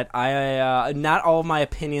that I not all of my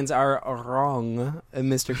opinions are wrong,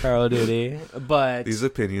 Mr. Carl Duty. But these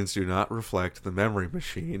opinions do not reflect the Memory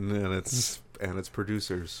Machine and its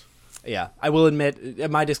producers. Yeah, I will admit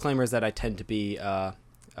my disclaimer is that I tend to be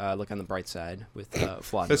look on the bright side with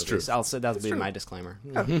flawed That's movies. true. I'll say that'll be my disclaimer.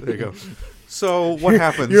 There you go. So what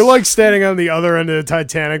happens? You're like standing on the other end of the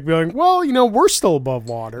Titanic, being, "Well, we're still above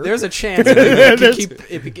water." There's a chance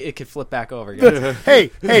it could flip back over. Guys. Hey,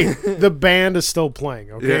 the band is still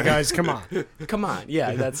playing. Okay, guys, come on.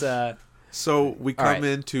 Yeah, that's. So we come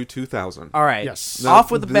into 2000. All right. Yes. Now,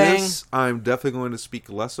 off with the bang. I'm definitely going to speak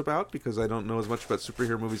less about because I don't know as much about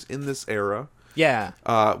superhero movies in this era. Yeah.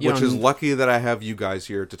 Which is lucky that I have you guys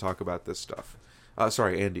here to talk about this stuff.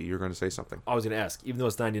 Sorry, Andy, you were going to say something. I was going to ask, even though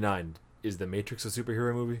it's 99, is The Matrix a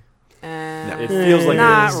superhero movie? No. It feels like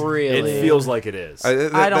not it is. really. It feels like it is.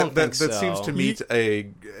 I don't think so. That seems to meet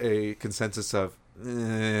a consensus of.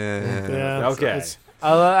 Okay.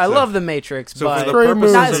 I love The Matrix, but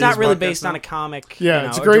it's not really based on a comic. Yeah,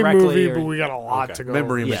 it's a great movie, but we got a lot to go.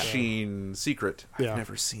 Memory Machine secret. I've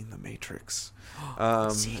never seen The Matrix.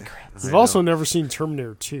 Secrets. I've also never seen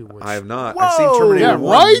Terminator 2. I have not. Whoa! I've seen Terminator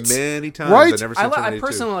 1 right? many times. Right? I've never seen Terminator 2. I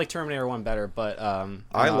personally like Terminator 1 better, but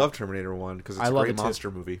I love Terminator 1 because it's a great monster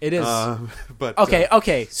movie. It is. But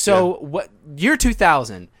okay. So what? Year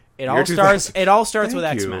 2000. It all starts with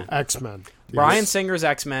X-Men. X-Men. Brian Singer's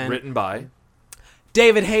X-Men. Written by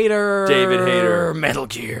David Hayter. Metal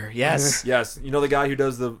Gear. Yes. Yes. You know the guy who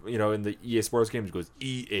does the in the EA Sports games goes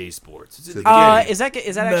EA Sports. Is that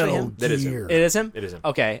actually him? That is him. It is him. It is him.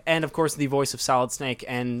 Okay, and of course the voice of Solid Snake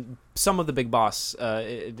and some of the Big Boss,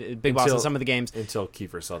 in some of the games until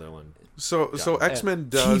Kiefer Sutherland. So X-Men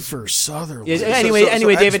does Kiefer Sutherland. Anyway,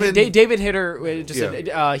 X-Men, David Hayter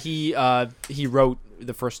he wrote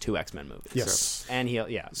the first two X-Men movies. Yes, and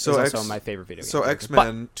it's also my favorite video game. So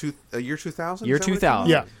X-Men, year 2000. Year 2000.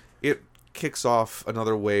 Yeah, it kicks off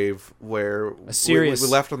another wave where a serious. We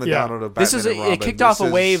left on the down note of Batman and Robin. It kicked off a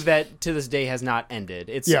wave that to this day has not ended.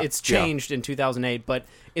 It's changed in 2008, but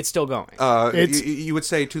it's still going. You would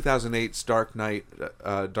say 2008's Dark Knight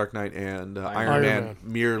and Iron Man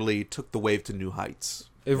merely took the wave to new heights.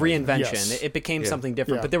 A reinvention. Yes. It became something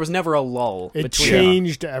different, but there was never a lull. It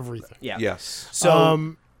changed everything. Yeah. Yes.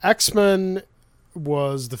 So X-Men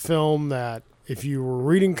was the film that if you were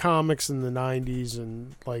reading comics in the 90s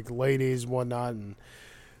and like late 80s and whatnot, and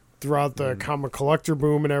throughout the comic collector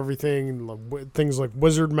boom and everything, things like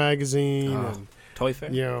Wizard Magazine and Toy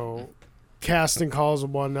Fair, casting calls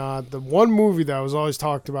and whatnot. The one movie that was always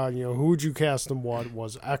talked about, who would you cast and what,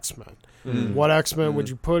 was X-Men. What X-Men would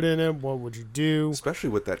you put in it? What would you do?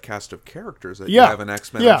 Especially with that cast of characters that you have in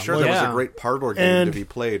X-Men. I'm sure that was a great parlor game to be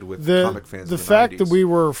played with comic fans. The fact that we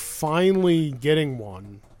were finally getting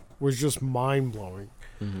one was just mind-blowing.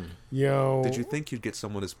 Did you think you'd get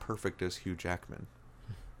someone as perfect as Hugh Jackman?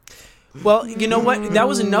 Well, you know what? That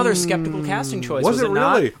was another skeptical casting choice. Was it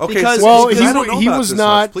really? Not? Okay, because he was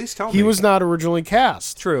not. Please tell me. He was not originally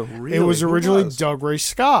cast. True. Really? It was originally Doug Ray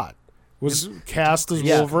Scott was cast as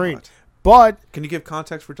Wolverine. But Can you give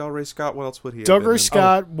context for Dougray Scott? What else would he have Dougray been in?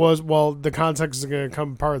 Scott was, well, the context is going to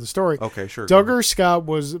come part of the story. Okay, sure. Dougray Scott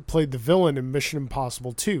played the villain in Mission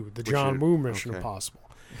Impossible 2, the John Woo Mission okay. Impossible.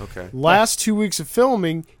 Okay. Last 2 weeks of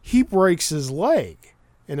filming, he breaks his leg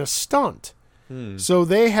in a stunt. So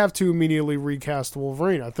they have to immediately recast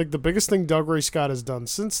Wolverine. I think the biggest thing Dougray Scott has done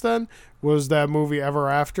since then was that movie Ever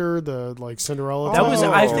After, the Cinderella. That was,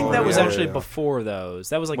 I think that was yeah, actually yeah. before those.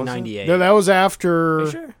 That was like Was it? 98. No, that was after. Are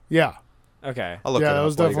you sure? Yeah. Okay. I'll look Yeah, it that up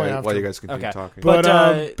was while definitely while after. you guys continue Okay. talking.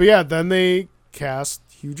 But yeah, then they cast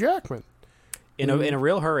Hugh Jackman. In a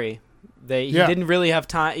real hurry. He didn't really have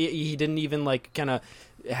time. He didn't even like kind of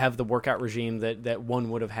have the workout regime that one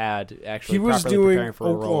would have had actually. He was properly doing preparing for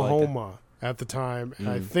a role like that. Oklahoma at the time, and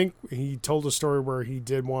I think he told a story where he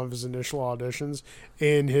did one of his initial auditions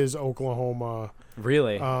in his Oklahoma.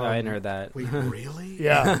 Really? I hadn't heard that. Wait, really?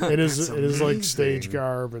 Yeah, it is like amazing. stage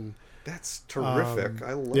garb and That's terrific.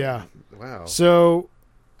 I love yeah. it. Wow. So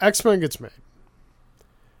X-Men gets made,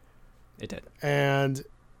 It did. and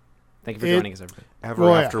Thank you for joining us, everybody. Ever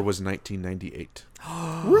Well, yeah. After was 1998.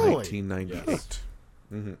 really, 1998.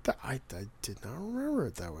 I did not remember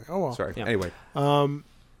it that way. Oh well. Sorry. Yeah. Anyway.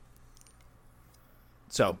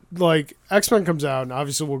 So Like X-Men comes out, and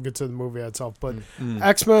obviously we'll get to the movie itself, but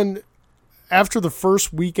X-Men, after the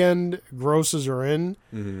first weekend grosses are in,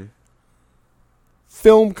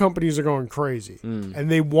 film companies are going crazy,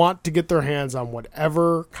 and they want to get their hands on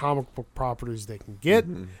whatever comic book properties they can get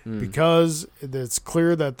because it's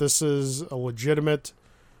clear that this is a legitimate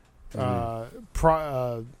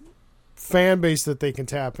fan base that they can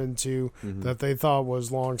tap into that they thought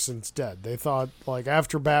was long since dead. They thought, like,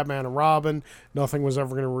 after Batman and Robin, nothing was ever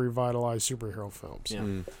going to revitalize superhero films.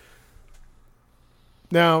 yeah.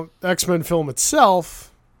 Now, the X-Men film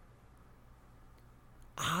itself,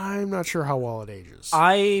 I'm not sure how well it ages.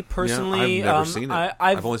 I personally, yeah, I've never seen it.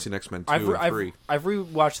 I've only seen X-Men 2 and 3. I've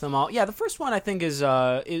rewatched them all. Yeah, the first one I think is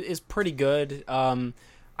pretty good.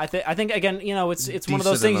 I think again, you know, it's one of Decent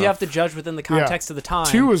those things you enough. have to judge within the context of the time.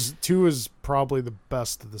 Two is probably the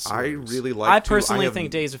best of the series. I really like. I personally think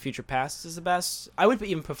Days of Future Past is the best. I would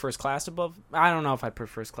even put First Class above. I don't know if I'd put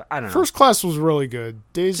First Class. I don't know. First Class was really good.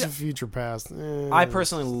 Days of Future Past. I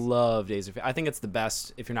personally love Days of. I think it's the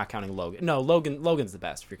best if you're not counting Logan. No, Logan's the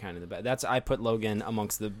best if you're counting the best. I put Logan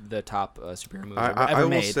amongst the top superhero movies ever I will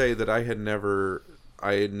made. say that I had never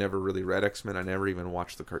really read X-Men. I never even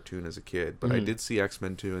watched the cartoon as a kid, but I did see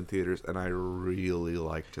X-Men 2 in theaters, and I really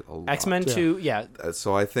liked it a lot. X-Men 2, yeah.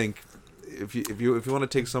 So I think if you want to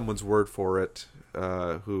take someone's word for it,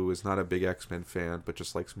 who is not a big X-Men fan but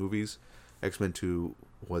just likes movies, X-Men 2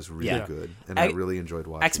 was really good, and I really enjoyed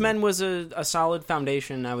watching. X-Men it. was a solid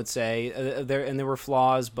foundation, I would say. There were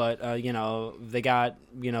flaws, but you know, they got,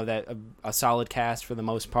 you know, that a solid cast for the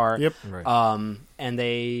most part. Yep. Right. And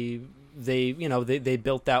they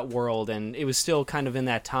built that world, and it was still kind of in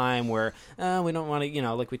that time where we don't want to, you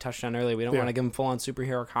know, like we touched on earlier, we don't want to give them full-on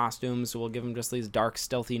superhero costumes, so we'll give them just these dark,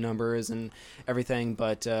 stealthy numbers and everything.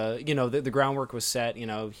 But you know, the groundwork was set. You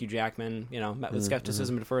know, Hugh Jackman, you know, met with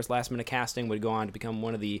skepticism at first, last-minute casting, would go on to become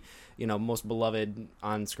one of the, you know, most beloved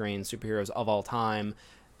on-screen superheroes of all time.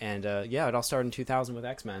 And it all started in 2000 with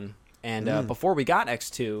X-Men. And before we got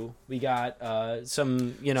X2, we got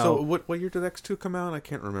some, you know... So what year did X2 come out? I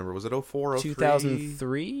can't remember. Was it 04, 03?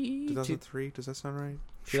 2003? 2003? Does that sound right?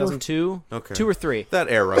 2002? Okay. 2 or 3. That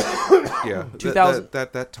era. Yeah. 2000.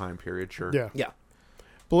 That time period, sure. Yeah. Yeah.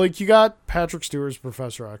 But like you got Patrick Stewart's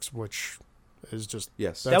Professor X, which is just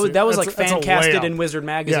Yes. That was like that's a fan casted layup. in Wizard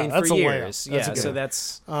Magazine Yeah, that's for a layup. years. That's Yeah, a so good-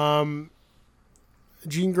 that's...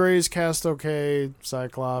 Jean Grey's cast okay.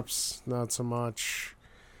 Cyclops, not so much.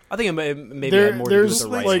 I think it maybe There- had more to do with there's the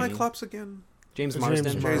Who's writing. Cyclops again? James James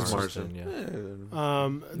Marsden. Marsden. Marsden.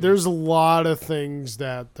 Yeah. There's a lot of things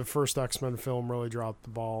that the first X-Men film really dropped the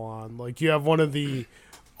ball on. Like you have one of the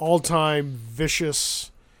all-time vicious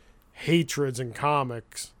hatreds in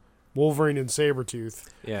comics, Wolverine and Sabretooth,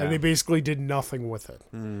 Yeah. and they basically did nothing with it.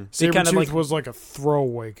 They Sabretooth kind of like- was like a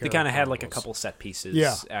throwaway character. They kind of had like a almost. couple set pieces.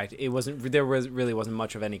 Yeah. It wasn't. There really wasn't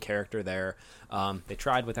much of any character there. They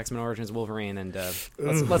tried with X-Men Origins Wolverine, and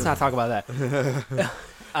let's not talk about that.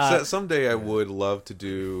 So someday I would love to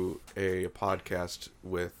do a podcast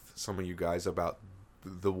with some of you guys about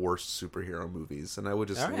the worst superhero movies, and I would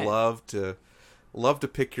just All right. love to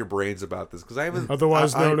pick your brains about this because I haven't.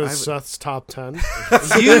 Otherwise known I as Seth's Top 10.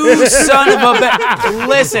 You son of a bitch!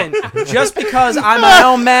 Listen, just because I'm my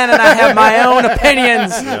own man and I have my own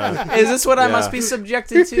opinions, is this what I must be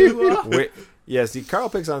subjected to? Wait, yeah, see, Carl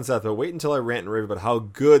picks on Seth, but wait until I rant and rave about how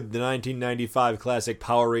good the 1995 classic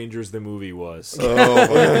Power Rangers the movie was. Oh my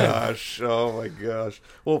gosh! Oh my gosh!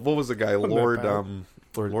 Well, what was the guy? Lord.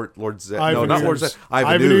 Lord Zed. Ivan No, not Lord Ooze. Zed.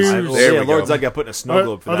 Ivan Ivan Ooze. Ooze. There we Lord go. Zed got put in a snow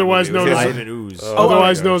globe for that Otherwise movie. It was known as- Ivan Ooze.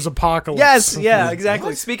 Otherwise known as Apocalypse. Yes, yeah,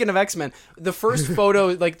 exactly. Speaking of X-Men, the first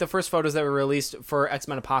photos that were released for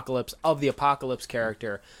X-Men Apocalypse of the Apocalypse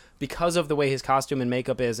character, because of the way his costume and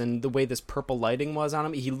makeup is and the way this purple lighting was on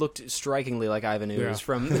him, he looked strikingly like Ivan Ooze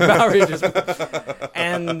from the Power Rangers.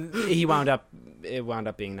 And it wound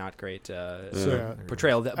up being not great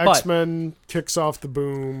portrayal. But X-Men kicks off the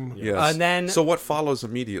boom. Yes. And then so what follows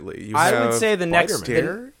immediately? You I would have say the next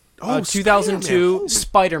Spider-Man? 2002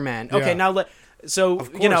 Spider-Man. Okay, Yeah. now so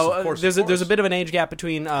Of course, there's a bit of an age gap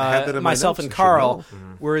between had that in my myself notes, and I should Carl, know.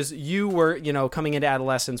 whereas you were coming into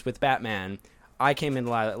adolescence with Batman. I came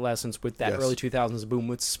into adolescence with that Yes. early 2000s boom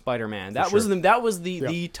with Spider-Man. That For was sure.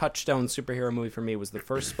 the touchstone superhero movie for me. Was the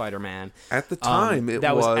first Spider-Man. At the time, it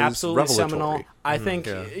that was absolutely revelatory. seminal. I think,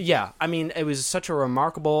 yeah. I mean, it was such a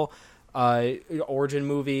remarkable origin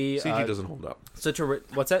movie. CG doesn't hold up.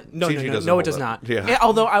 What's that? No, CG no, doesn't it hold does up. not. Yeah.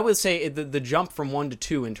 Although I would say the jump from 1 to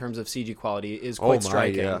 2 in terms of CG quality is quite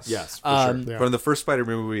striking. Yes, for Um, sure. From the first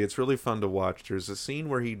Spider-Man movie, it's really fun to watch. There's a scene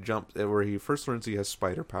where where he first learns he has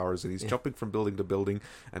spider powers, and he's jumping from building to building,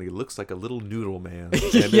 and he looks like a little noodle man.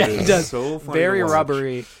 And Yeah, it he is does. so funny Very to watch.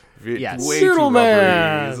 rubbery. Way Yes. too Noodle rubbery.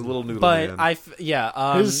 man. He's a little noodle But man.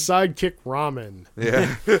 His sidekick Ramen.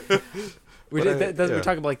 Yeah. We But, we're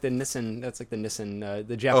talking about like the Nissan. That's like the Nissan,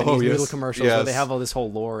 the Japanese yes. noodle commercials where they Yes. have all this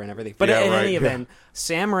whole lore and everything. But Yeah, in right. any Yeah. event,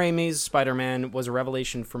 Sam Raimi's Spider-Man was a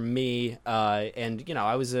revelation for me. And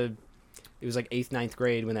it was like 8th, 9th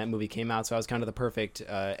grade when that movie came out, so I was kind of the perfect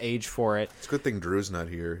age for it. It's a good thing Drew's not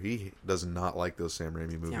here. He does not like those Sam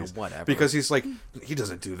Raimi movies. Yeah, whatever. Because he's like, he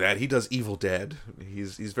doesn't do that. He does Evil Dead.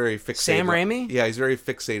 He's very fixated. Sam Raimi? Yeah, he's very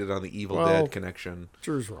fixated on the Evil Well, Dead connection.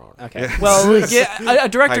 Drew's wrong. Okay. Well, a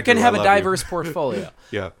director Hi, can Drew, have I a love you. diverse portfolio.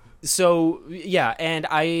 Yeah. So yeah, and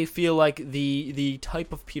I feel like the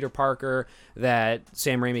type of Peter Parker that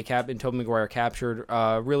Sam Raimi and Tobey Maguire captured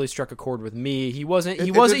really struck a chord with me. He wasn't It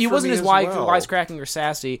did as for me as well. wisecracking or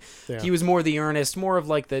sassy. Yeah. He was more the earnest, more of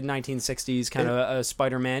like the 1960s kind of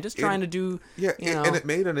Spider-Man, just trying to do. Yeah, you know. and it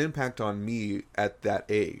made an impact on me at that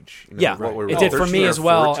age. You know, Yeah, what we were it did for 13 me or as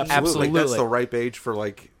well, 14. absolutely. Like, that's the ripe age for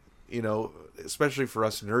especially for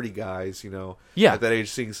us nerdy guys. Yeah. At that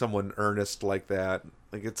age, seeing someone earnest like that,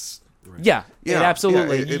 like it's. Yeah, it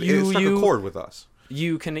absolutely. Yeah, it struck a chord with us.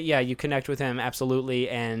 You connect with him absolutely,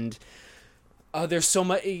 and there's so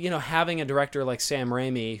much. Having a director like Sam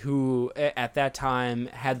Raimi, who at that time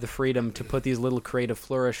had the freedom to put these little creative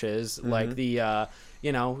flourishes, like the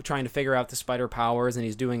trying to figure out the spider powers, and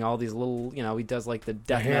he's doing all these little, he does like the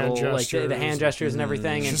death hand metal, like the hand gestures and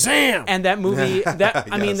everything. And, Shazam! And that movie,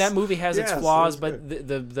 I mean, Yes. that movie has its Yes, flaws, that's but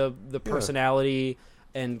the personality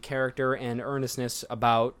and character and earnestness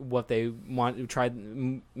about what they wanted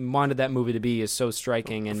that movie to be is so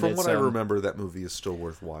striking. And From what I remember, that movie is still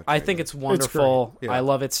worth watching. I think it's wonderful. great. Yeah. I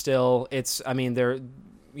love it still.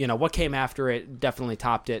 What came after it definitely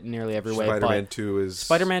topped it in nearly every way. Spider-Man but 2 is...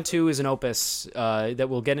 Spider-Man 2 is an opus that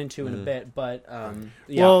we'll get into in a bit. But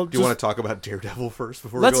yeah. Well, Do you want to talk about Daredevil first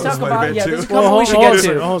before Let's we go talk to about Spider-Man 2? there's a couple we should get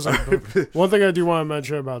to. Hold on. One thing I do want to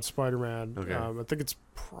mention about Spider-Man, Okay. I think it's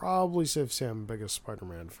probably safe to say I'm the biggest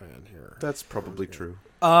Spider-Man fan here. That's probably true.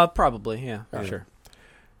 Probably, yeah, for sure.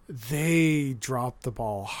 They dropped the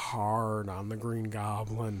ball hard on the Green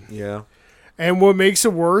Goblin. Yeah. And what makes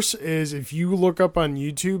it worse is if you look up on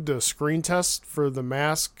YouTube the screen test for the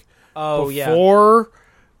mask before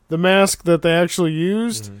the mask that they actually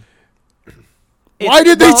used. Why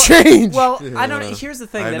did they change? Well, I don't. Here's the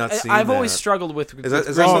thing I've that not seen I've always that. struggled with. Is that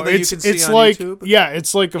with something you can see it's on like YouTube?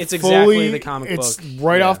 it's like It's fully exactly the comic it's book.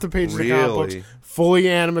 right Yeah. off the page of the comic books, Really? fully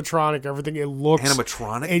animatronic. Everything it looks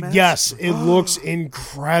Animatronic mask? yes, it looks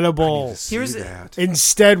incredible. Here's that.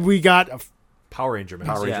 Instead, we got Power Ranger mask.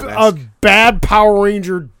 Power Ranger Yeah. a mask. bad Power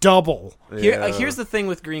Ranger double. Here's the thing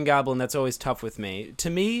with Green Goblin that's always tough with me.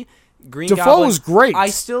 To me, Green Dafoe Goblin is great. I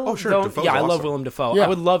still Oh, sure, don't. Dafoe's Yeah, I love awesome. Willem Dafoe. Yeah. I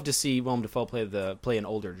would love to see Willem Dafoe play an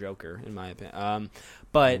older Joker, in my opinion.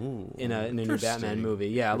 But in a new Batman Interesting. movie,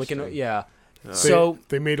 yeah, Interesting. So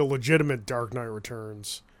They made a legitimate Dark Knight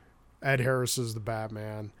Returns. Ed Harris is the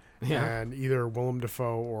Batman, Yeah. and either Willem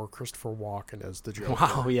Dafoe or Christopher Walken as the Joker.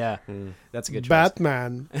 wow, yeah, that's a good choice.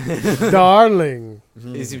 Batman, darling.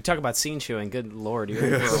 As you talk about scene chewing, good lord, you're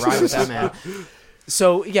in for a ride with that man.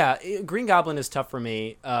 So yeah, Green Goblin is tough for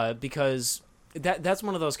me because that's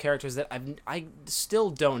one of those characters that I still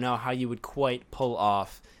don't know how you would quite pull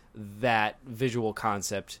off that visual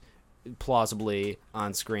concept plausibly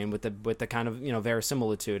on screen with the kind of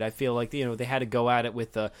verisimilitude. I feel like they had to go at it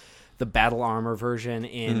with the the battle armor version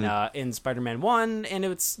in Spider-Man 1, and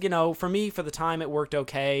it's, for me, for the time, it worked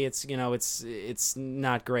okay. It's, it's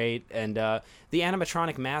not great, and the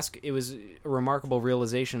animatronic mask, it was a remarkable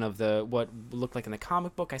realization of what looked like in the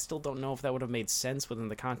comic book. I still don't know if that would have made sense within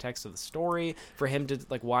the context of the story for him to,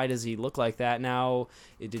 why does he look like that now?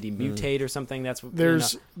 Did he mutate or something?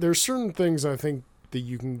 There's certain things I think that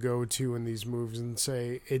you can go to in these movies and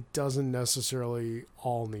say it doesn't necessarily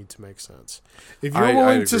all need to make sense. If you're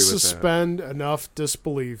willing to suspend enough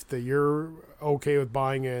disbelief that you're okay with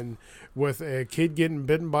buying in with a kid getting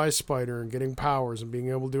bitten by a spider and getting powers and being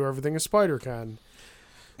able to do everything a spider can.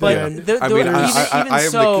 But I am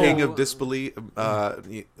the king of disbelief,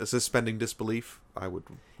 suspending disbelief. I would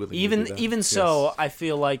willingly do that. Even so, I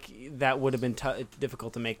feel like that would have been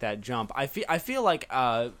difficult to make that jump. I feel like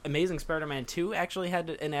Amazing Spider-Man 2 actually had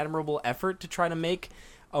an admirable effort to try to make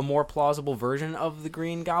a more plausible version of the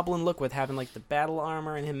Green Goblin look, with having the battle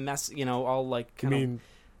armor and him all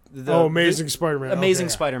Amazing Spider-Man. Amazing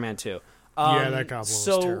Spider-Man 2. That Goblin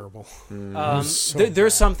was terrible.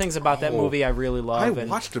 There's some things about that movie I really love. I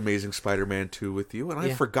watched Amazing Spider-Man 2 with you, and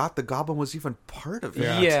I forgot the Goblin was even part of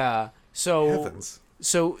it. Yeah. Heavens.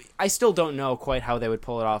 So I still don't know quite how they would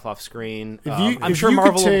pull it off screen. I'm If sure you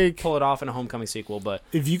Marvel could will pull it off in a Homecoming sequel, but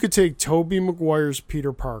if you could take Tobey Maguire's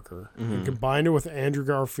Peter Parker and combine it with Andrew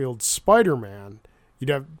Garfield's Spider-Man, you'd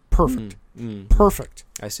have perfect. Perfect.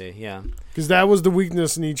 I see, yeah. Because that was the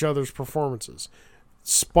weakness in each other's performances.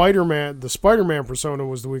 The Spider-Man persona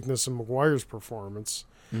was the weakness in Maguire's performance,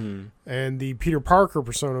 and the Peter Parker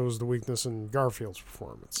persona was the weakness in Garfield's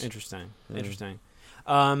performance. Interesting.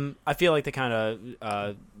 I feel like they kind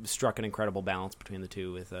of struck an incredible balance between the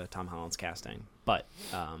two with Tom Holland's casting, but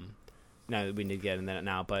no, we need to get into that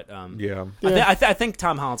now. But I think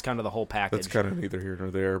Tom Holland's kind of the whole package. That's kind of neither here nor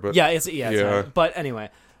there, but it's not. But anyway.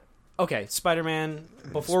 Okay, Spider-Man.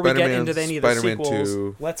 Before we get into any of the sequels,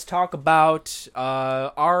 2. Let's talk about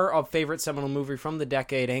our favorite seminal movie from the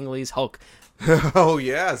decade, Ang Lee's Hulk. Oh,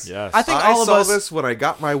 yes. I think all of us saw this when I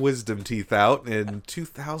got my wisdom teeth out in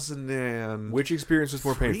 2000 and... Which experience was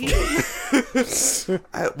more painful?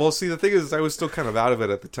 Well, see, the thing is, I was still kind of out of it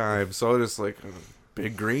at the time, so I was just like...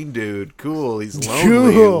 Big green dude, cool. He's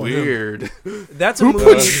lonely and weird. That's Who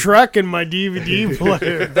put Shrek in my DVD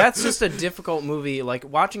player? That's just a difficult movie.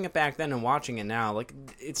 Watching it back then and watching it now,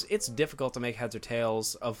 it's difficult to make heads or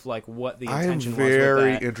tails of what the intention was with that. I'm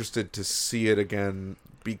very interested to see it again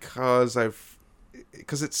because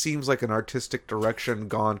it seems like an artistic direction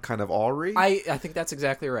gone kind of awry. I think that's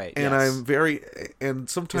exactly right. And yes. I'm very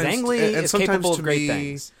sometimes Ang Lee is capable of great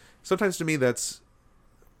things. Sometimes to me that's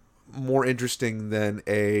more interesting than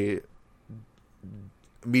a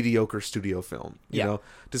mediocre studio film, you know,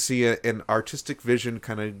 to see an artistic vision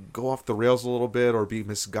kind of go off the rails a little bit or be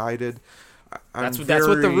misguided. That's what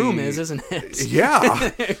The Room is, isn't it?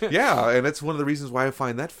 Yeah, and it's one of the reasons why I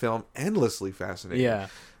find that film endlessly fascinating. Yeah,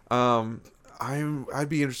 I'd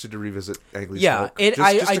be interested to revisit Ang Lee's Hulk.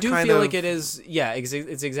 I do feel of, like it is. Yeah,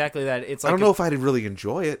 it's exactly that. It's. I don't know if I'd really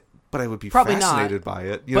enjoy it. But I would be fascinated by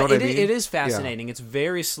it. You know what I mean? It is fascinating. Yeah. It's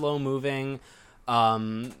very slow moving.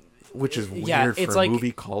 Which is weird for a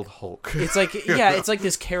movie called Hulk. It's like it's like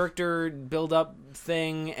this character build up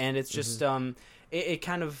thing, and it's just it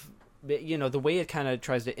kind of the way it kind of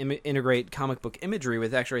tries to integrate comic book imagery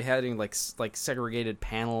with actually having like segregated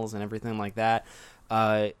panels and everything like that.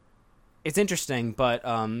 It's interesting, but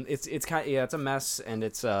it's kind of, it's a mess and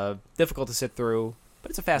it's difficult to sit through. But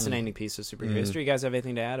it's a fascinating piece of superhero history. You guys have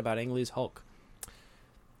anything to add about Ang Lee's Hulk?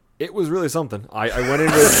 It was really something. I went in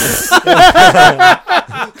with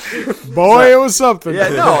it was something. Yeah,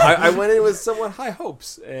 no, I went in with somewhat high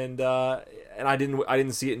hopes, and I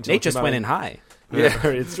didn't see it until Nate just went in high. Yeah,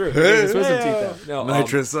 it's true. No,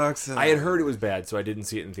 Nitro sucks. I had heard it was bad, so I didn't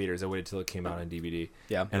see it in theaters. I waited till it came out on DVD.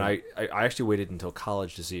 Yeah, and I actually waited until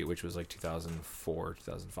college to see it, which was 2004,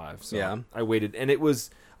 2005. So I waited, and it was.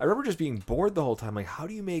 I remember just being bored the whole time. Like, how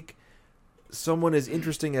do you make someone as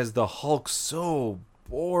interesting as the Hulk so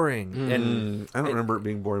boring? And I don't remember it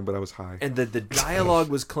being boring, but I was high. And the dialogue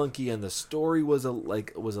was clunky, and the story was a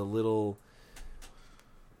little.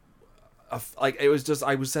 It was just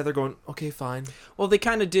I was sat there going, okay, fine. Well, they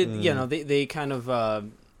kind of did, they kind of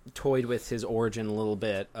toyed with his origin a little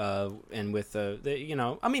bit, and with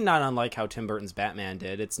the I mean, not unlike how Tim Burton's Batman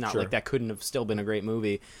did. It's not like that couldn't have still been a great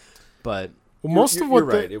movie, but. Well, you're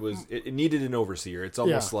right. It needed an overseer. It's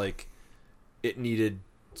almost like it needed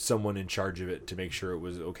someone in charge of it to make sure it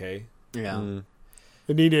was okay. Yeah,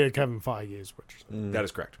 it needed a Kevin Feige, that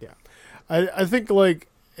is correct. Yeah, I think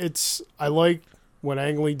I like what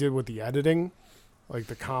Ang Lee did with the editing. like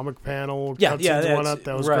the comic panel. Yeah, cutscenes and whatnot.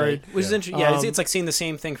 That was great. Which is interesting. Yeah, it's like seeing the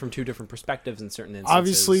same thing from two different perspectives in certain instances.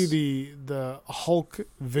 Obviously, the Hulk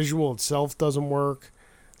visual itself doesn't work.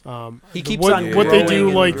 He keeps on what they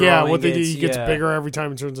do, what they do. He gets bigger every time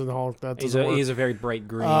he turns into Hulk. That doesn't work. He's a very bright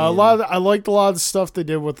green. I liked a lot of the stuff they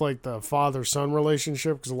did with like the father-son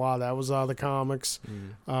relationship because a lot of that was out of the comics.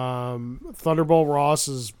 Thunderbolt Ross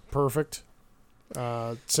is perfect.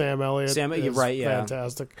 Sam Elliott, is right? Yeah,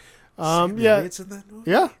 fantastic. Elliott's in that movie?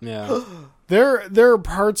 Yeah. There are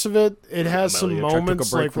parts of it. It has some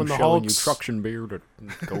moments like when the Hulk's truction beer to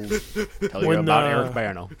go tell you about Eric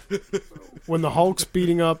Bano. When the Hulk's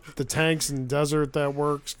beating up the tanks in the desert, that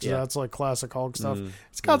works. That's like classic Hulk stuff.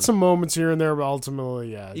 It's got some moments here and there, but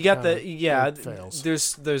ultimately, you got it fails.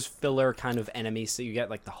 There's filler kind of enemies. So you get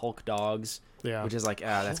like the Hulk dogs. Yeah, which is like,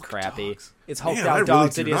 that's Hulk crappy. Dogs. It's Hulk Man,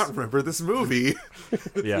 dogs. I really do not remember this movie.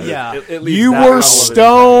 Yeah. You were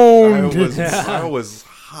stoned. I was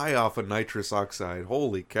high off of nitrous oxide.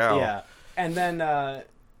 Holy cow! Yeah, and then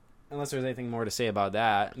unless there's anything more to say about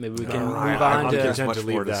that, maybe we can move I on don't to. think there's much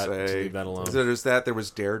more to To say. leave that alone. So there's that. There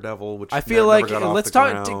was Daredevil, which I feel never like got off let's the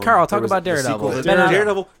talk. ground. Carl, talk There was about the Daredevil. sequel. It's been out.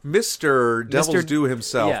 Daredevil, Mr. Devil's Due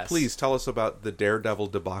himself. Yes. Please tell us about the Daredevil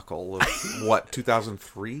debacle of what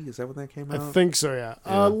 2003? Is that when that came out? I think so. Yeah.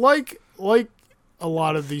 Like a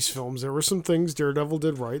lot of these films, there were some things Daredevil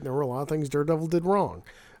did right, and there were a lot of things Daredevil did wrong.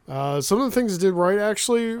 Some of the things it did right,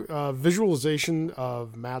 actually, visualization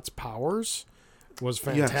of Matt's powers was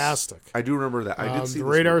fantastic. Yes, I do remember that. I did see the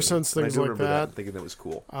this radar movie, sense, things and I do like remember that. I'm thinking that was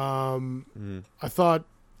cool. I thought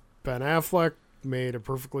Ben Affleck made a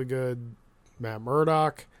perfectly good Matt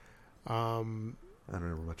Murdock. I don't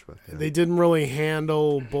remember much about that. They didn't really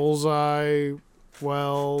handle Bullseye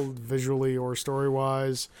well, visually or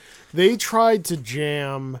story-wise. They tried to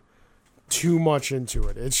jam too much into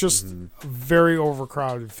it. It's just a very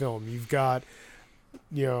overcrowded film. You've got,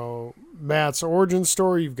 Matt's origin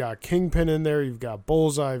story. You've got Kingpin in there. You've got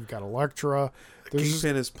Bullseye. You've got Elektra.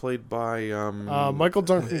 Kingpin is played by Michael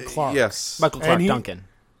Duncan Clark. Yes, Michael Clark Duncan.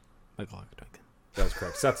 Michael Clark Duncan. That was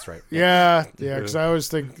correct. That's right. Yeah, because I always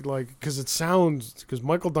think because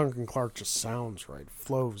Michael Duncan Clark just sounds right,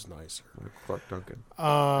 flows nicer. Clark Duncan.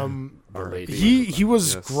 He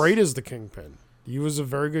was great as the Kingpin. He was a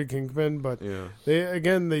very good Kingpin, but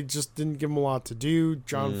they just didn't give him a lot to do.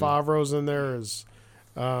 Jon Favreau's in there as,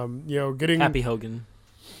 getting Happy Hogan.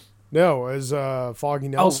 No, as Foggy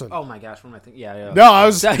Nelson. Oh my gosh, what am I thinking? Yeah. No,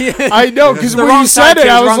 I know because when you said it,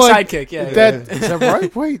 I was like, sidekick. Yeah, is that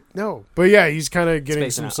right? Wait, no, but yeah, he's kind of getting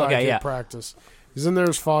some sidekick practice. He's in there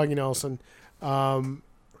as Foggy Nelson, and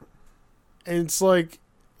it's like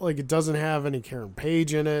it doesn't have any Karen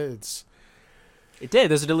Page in it. It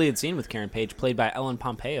did. There's a deleted scene with Karen Page, played by Ellen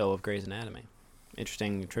Pompeo of Grey's Anatomy.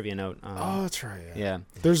 Interesting trivia note. That's right. Yeah.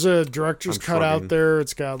 There's a director's cut out there.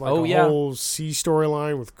 It's got like a whole C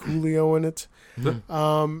storyline with Coolio in it.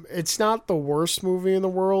 It's not the worst movie in the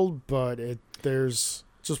world, but just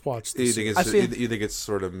watch this. You think it's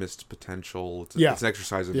sort of missed potential? It's an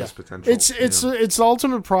exercise of missed potential. It's the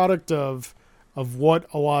ultimate product of what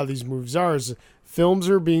a lot of these movies are. Is films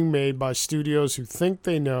are being made by studios who think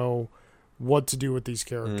they know what to do with these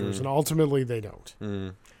characters, and ultimately they don't.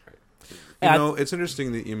 It's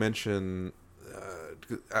interesting that you mention,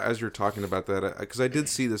 as you're talking about that, because I did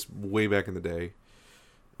see this way back in the day.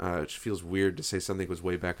 It feels weird to say something was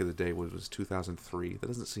way back in the day. Was 2003? That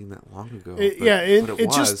doesn't seem that long ago. But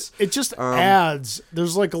it just adds.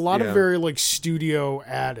 There's like a lot of very like studio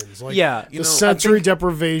add-ins, like the sensory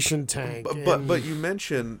deprivation tank. But you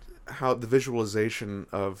mentioned how the visualization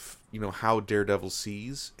of how Daredevil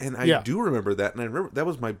sees, and I do remember that, and I remember that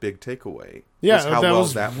was my big takeaway. Yeah, how that well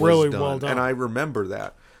was that really was done. well done, and I remember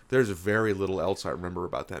that. There's very little else I remember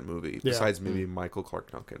about that movie besides maybe Michael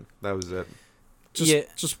Clark Duncan. That was it.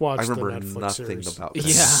 Just watch. I remember the Netflix nothing series. about that.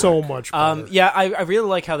 So much better. I really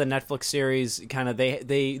like how the Netflix series kind of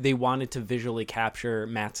they wanted to visually capture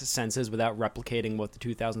Matt's senses without replicating what the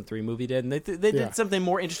 2003 movie did, and they did something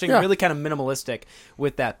more interesting, really kind of minimalistic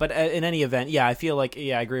with that. But in any event, I feel like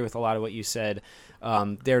I agree with a lot of what you said.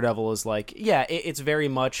 Daredevil is like it's very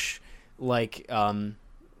much like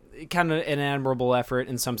kind of an admirable effort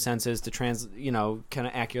in some senses to kind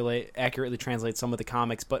of accurately translate some of the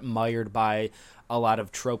comics, but mired by a lot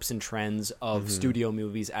of tropes and trends of studio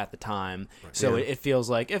movies at the time. Right. So it feels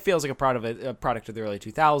like a product of the early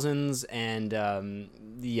 2000s, and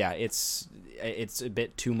it's a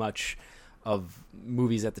bit too much of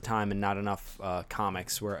movies at the time and not enough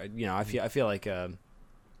comics. Where I feel like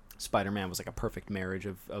Spider-Man was like a perfect marriage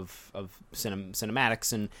of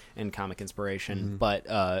cinematics and comic inspiration, but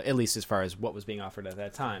at least as far as what was being offered at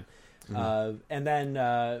that time. And then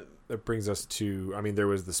that brings us to, I mean, there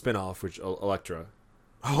was the spin-off, which Elektra.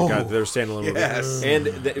 Oh, their standalone movie. Yes. And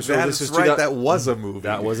so that this is is right. That was a movie.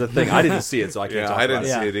 That was a thing. I didn't see it, so I can't talk I about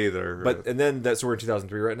didn't it. see it either. But and then so we're in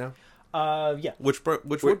 2003 right now. Yeah. Which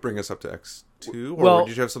would bring us up to X2, or Well-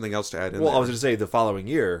 did you have something else to add in Well, there? I was going to say the following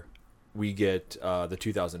year we get the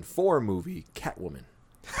 2004 movie Catwoman.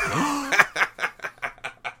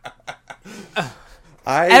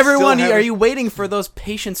 Everyone, are you waiting for those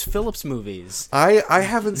Patience Phillips movies? I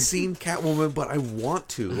haven't seen Catwoman, but I want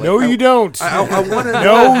to. Like, No, you don't. I want to No,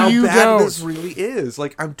 know how you bad don't. this really is.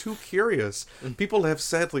 Like, I'm too curious. People have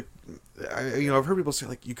said, like, I've heard people say,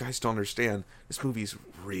 like, you guys don't understand. This movie's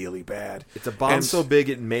really bad. It's a bomb And so big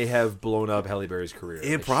it may have blown up Halle Berry's career.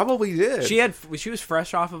 It probably did. She was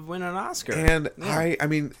fresh off of winning an Oscar. And I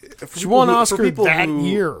mean, She won Oscar that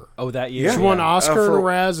year. Oh, that year. She won Oscar for- and a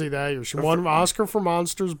Razzie that year. She won Oscar for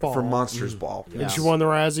Monsters Ball. for Monsters Ball. And she won the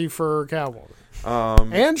Razzie for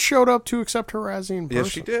Catwoman. And showed up to accept her Razzie in person.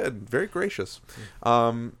 Yes, she did. Very gracious.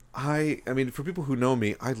 I mean, for people who know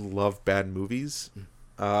me, I love bad movies.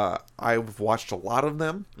 I've watched a lot of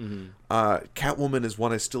them. Catwoman is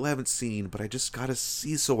one I still haven't seen, but I just gotta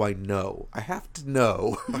see so I know. I have to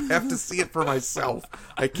know. I have to see it for myself.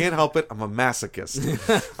 I can't help it. I'm a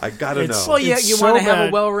masochist. I gotta know. Well, yeah, It's you so want to have bad.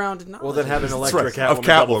 a well-rounded knowledge. Well, then have an That's Elektra right. Catwoman, Of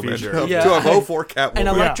double Catwoman. feature. Yeah. To a vote for Catwoman. An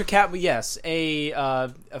electric cat, yes,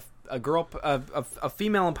 a girl, a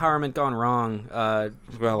female empowerment gone wrong. Well,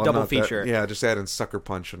 I'm double not feature. Yeah, just add in Sucker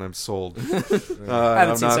Punch and I'm sold. I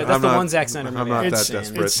haven't seen it. That's the one Zack Snyder movie. I'm not I've that seen.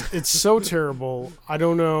 desperate. It's so terrible. I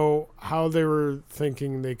don't know how they were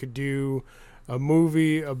thinking they could do a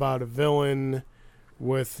movie about a villain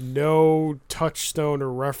with no touchstone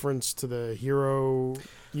or reference to the hero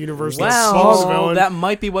universe. that saw the Well, villain. that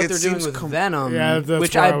might be what It they're doing seems with Venom, Yeah, that's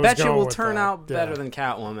which where I I was bet you going will with turn that. out better Yeah. than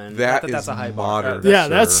Catwoman. That Not that's is a high modern. bar. Yeah,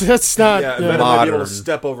 that's not. Yeah, yeah. Venom might be able to Modern.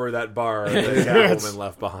 step over that bar that Yes. Catwoman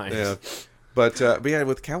left behind. Yeah, but yeah,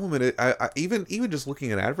 with Catwoman, I even just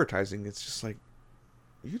looking at advertising, it's just like,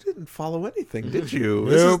 you didn't follow anything, did you?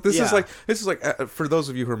 Nope. This Yeah. is like for those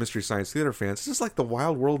of you who are Mystery Science Theater fans, this is like the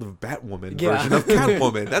Wild World of Batwoman Yeah. version of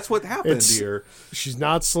Catwoman. That's what happened It's- here. She's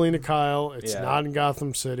not Selena Kyle. It's Yeah. not in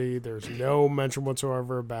Gotham City. There's no mention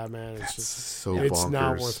whatsoever of Batman. It's That's just so it's bonkers.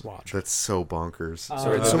 not worth watching. That's so bonkers.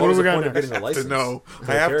 Sorry, So what what was do we the got point of next? getting the license? know. for I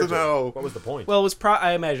the have to character? know. What was the point? Well, it was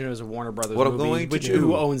I imagine it was a Warner Brothers What I'm movie, going to which do-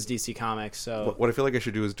 who owns DC Comics. So What I feel like I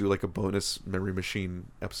should do is do like a bonus Memory Machine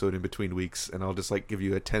episode in between weeks, and I'll just like give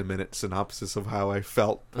you a 10-minute synopsis of how I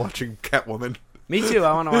felt watching Catwoman. me too.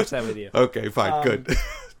 I want to watch that with you. Okay, fine, good.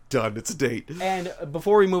 Done. It's a date. And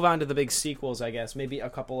before we move on to the big sequels, I guess maybe a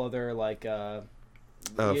couple other like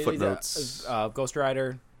Footnotes. Ghost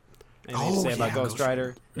Rider. Anything to say about Ghost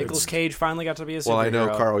Rider? Nicolas Cage finally got to be a superhero. Well, I know,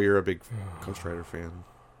 Carl, you're a big Ghost Rider fan.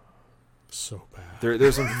 so bad.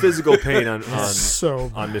 There's some physical pain on So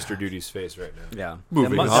bad. on Mr. Duty's face right now. Yeah,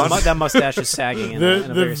 Moving that, on. that mustache is sagging. In a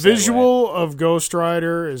The very sad visual of Ghost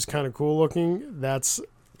Rider is kind of cool looking.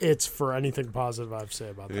 It's for anything positive I've say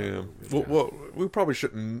about that. Yeah. movie. Well, we probably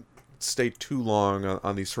shouldn't stay too long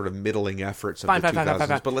on these sort of middling efforts of Fine, the fine, 2000s. fine,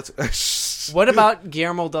 fine. But let's. What about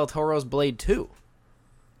Guillermo del Toro's Blade 2?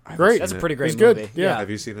 Great. That's a pretty great It's good. movie. Yeah. Have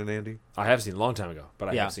you seen it, Andy? I have seen it a long time ago, but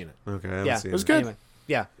I Yeah. haven't seen it. Okay, I haven't Yeah. seen It was it. good. Anyway,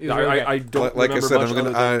 yeah, it was really I good. don't Like I remember said, much I'm gonna-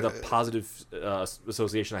 other than the positive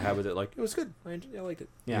association I have with it. Like, it was good. I liked it.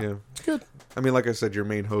 Yeah. It's good. I mean, like I said, your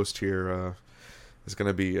main host here is going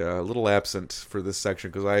to be a little absent for this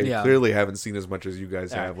section because I clearly haven't seen as much as you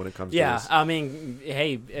guys have when it comes to this. I mean,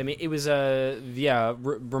 hey, it was a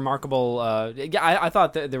remarkable. I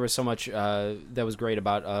thought that there was so much that was great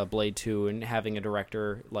about Blade 2 and having a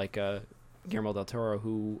director like Guillermo del Toro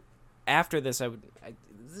who, after this,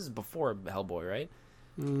 this is before Hellboy, right?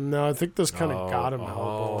 No, I think this kind of got him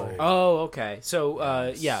Hellboy. Oh, okay.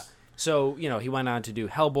 So, yeah. So, he went on to do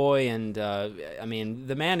Hellboy, and, I mean,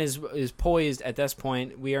 the man is poised at this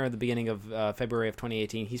point. We are at the beginning of February of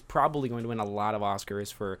 2018. He's probably going to win a lot of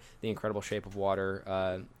Oscars for The Incredible Shape of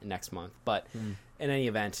Water next month. But in any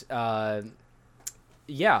event,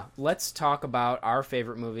 let's talk about our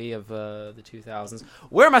favorite movie of the 2000s.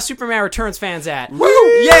 Where are my Superman Returns fans at? Woo!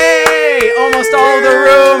 Yay! Almost all of the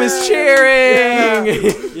room is cheering.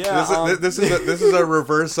 This is a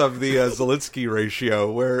reverse of the Zelensky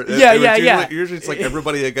ratio, where usually it's like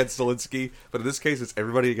everybody against Zelensky, but in this case it's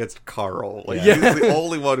everybody against Carl. Like he's the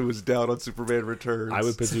only one who is down on Superman Returns. I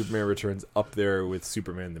would put Superman Returns up there with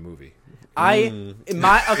Superman the movie.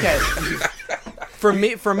 For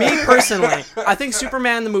me personally, I think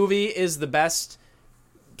Superman the movie is the best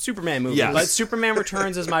Superman movie, Yes. but Superman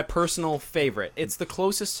Returns is my personal favorite. It's the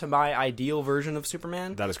closest to my ideal version of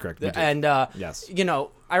Superman. That is correct. Me too. And yes,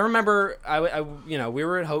 I remember we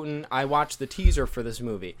were at Houghton. I watched the teaser for this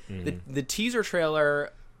movie. The teaser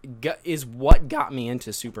trailer is what got me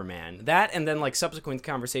into Superman. That, and then like subsequent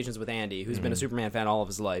conversations with Andy, who's been a Superman fan all of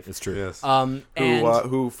his life. it's true. Yes. And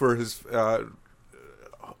Who for his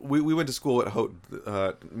we went to school at Houghton.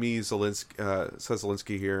 Me, Seth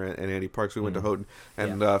Zielinski here, and Andy Parks. We went to Houghton,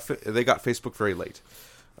 and they got Facebook very late.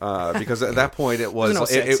 Because at that point it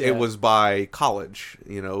was it was by college,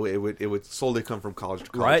 it would slowly come from college to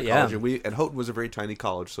college, right? To college. And Houghton was a very tiny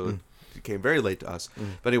college, so it came very late to us.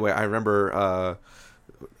 But anyway, I remember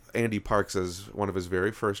Andy Parks, as one of his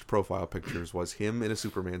very first profile pictures, was him in a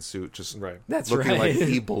Superman suit, just That's looking right. like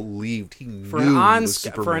he believed he knew for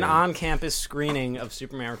an on-campus screening of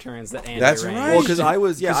Superman Returns that Andy That's ran. right. Well, because I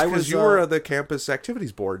was you were on the campus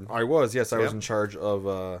activities board. I was, yes. I was Yep. in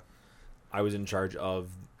charge of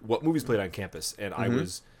what movies played on campus, and I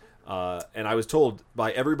was told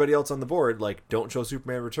by everybody else on the board, like, don't show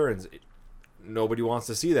Superman Returns. Nobody wants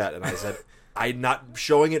to see that, and I said, I'm not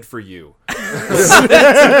showing it for you.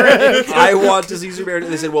 I want to see Superman.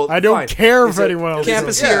 They said, well, I don't fine. care They if said, anyone else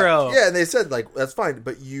Campus does. hero. Yeah, and they said, like, that's fine,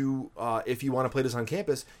 but you, if you want to play this on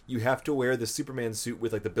campus, you have to wear the Superman suit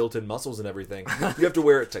with like the built-in muscles and everything. You have to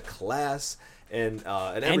wear it to class. And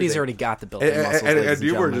Andy's everything. already got the built-in muscles. And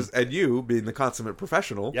you were and you being the consummate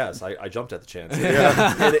professional. Yes, I jumped at the chance.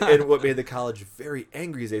 And what made the college very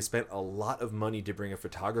angry is they spent a lot of money to bring a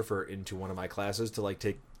photographer into one of my classes to like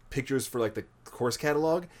take pictures for like the course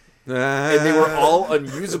catalog. And they were all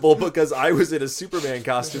unusable because I was in a Superman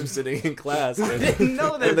costume sitting in class. And, didn't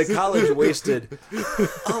know that. And the college wasted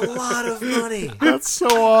a lot of money. That's so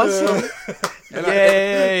awesome.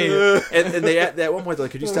 Yay! And they at one point they're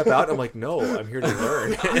like, "Could you step out?" And I'm like, "No, I'm here to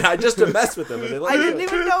learn." And I just to mess with them. And they let I me didn't do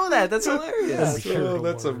it. even know that. That's hilarious. Oh,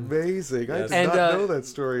 that's amazing. I did And, not know that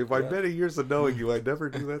story. By many years of knowing you, I never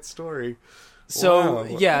knew that story. So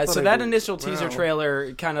Wow. yeah, I so thought that I- initial teaser wow.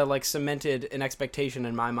 trailer kind of like cemented an expectation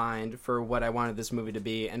in my mind for what I wanted this movie to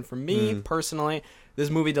be, and for me personally, this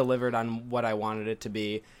movie delivered on what I wanted it to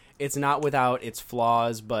be. It's not without its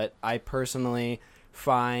flaws, but I personally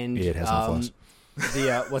find It has no flaws.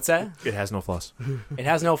 What's that? It has no flaws. It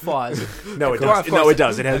has no flaws. No, it Of course- does. of No, course it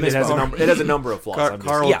does. It has a number of flaws.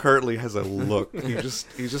 Carl Yeah. Kirtley has a look. He's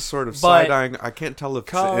just sort of But- side-eyeing. I can't tell if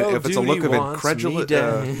Call it's a of look Duty of wants incredulity.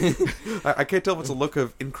 me I can't tell if it's a look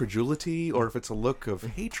of incredulity or if it's a look of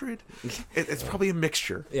hatred. It's probably a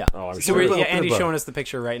mixture. Yeah. Oh, I'm so sure. Andy's showing us the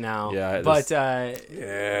picture right now. Yeah, but Yeah, it's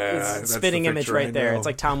that's spitting the image picture I right there. know. It's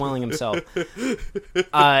like Tom Welling himself.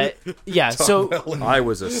 Yeah. So I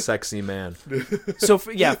was a sexy man.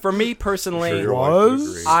 for me personally, Your wife would Was?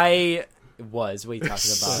 agree. I was. What are you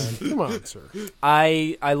talking about? Come on, sir.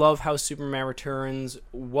 I love how Superman Returns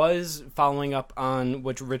was following up on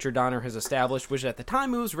what Richard Donner has established, which at the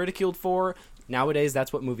time it was ridiculed for. Nowadays,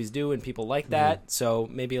 that's what movies do, and people like that. So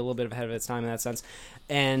maybe a little bit ahead of its time in that sense.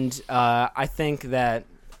 And I think that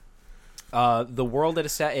the world that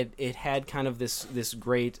is set, it had kind of this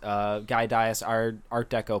great Guy Dias Art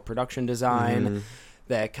Deco production design.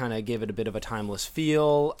 That kind of gave it a bit of a timeless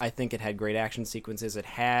feel. I think it had great action sequences. It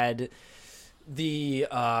had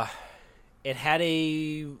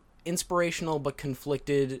a inspirational but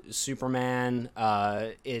conflicted Superman.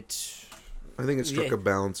 I think it struck a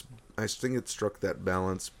balance. I think it struck that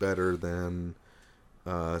balance better than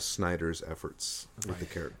Snyder's efforts with the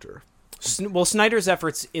character. Well, Snyder's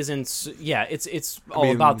efforts isn't. Yeah, it's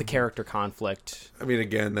all about the character conflict. I mean,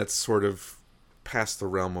 again, that's sort of past the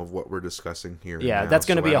realm of what we're discussing here. Yeah, now, that's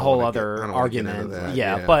going to so be I a don't whole wanna other I don't wanna get into argument. that,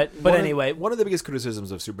 Yeah, but anyway, one of the biggest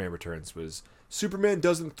criticisms of Superman Returns was Superman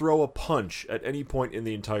doesn't throw a punch at any point in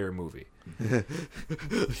the entire movie.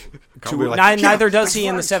 Neither does he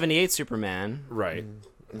in the '78 Superman. Right.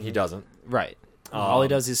 He doesn't. Right. All he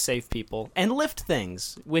does is save people and lift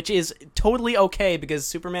things, which is totally okay because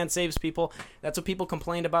Superman saves people. That's what people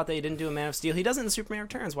complained about that he didn't do in Man of Steel. He does it in Superman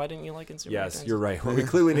Returns. Why didn't you like it in Superman Yes, Returns? you're right. What we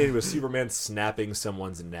clearly needed was Superman snapping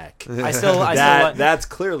someone's neck. That's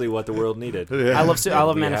clearly what the world needed. I love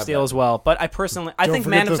We Man of have Steel that. as well, but I personally Don't think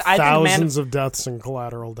forget Man of the I think Man thousands of deaths and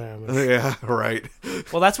collateral damage. Yeah, right.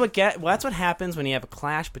 Well, that's what happens when you have a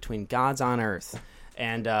clash between gods on Earth.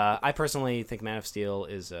 And I personally think Man of Steel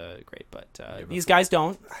is great, but these guys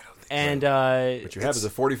don't. And What you have is a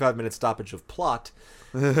 45-minute stoppage of plot,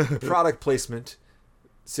 product placement,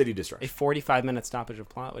 city destroyed. A 45-minute stoppage of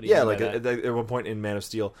plot. What do you Yeah, mean like by that? at one point in Man of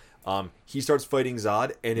Steel, he starts fighting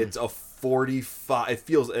Zod, and it's a 45. It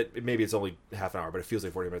feels maybe it's only half an hour, but it feels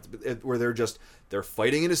like 40 minutes. Where they're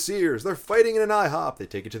fighting in a Sears, they're fighting in an IHOP. They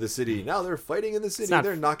take it to the city. Now they're fighting in the city.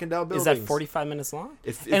 They're knocking down buildings. Is that 45 minutes long?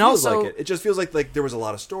 It feels also, like it. It just feels like there was a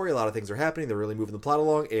lot of story, a lot of things are happening. They're really moving the plot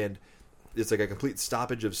along, and it's like a complete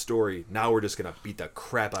stoppage of story. Now we're just gonna beat the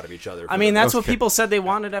crap out of each other. I mean, that's what people said they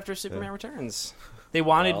wanted after Superman Returns. They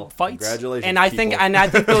wanted fights. Congratulations, and I think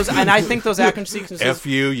those action sequences. F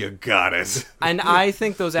you got it. And I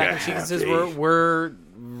think those action sequences were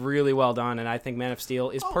really well done. And I think Man of Steel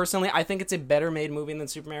is personally, I think it's a better made movie than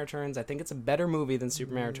Superman Returns. I think it's a better movie than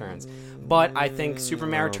Superman Returns. But I think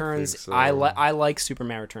Superman Returns, so. I like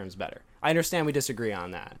Superman Returns better. I understand we disagree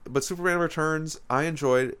on that. But Superman Returns, I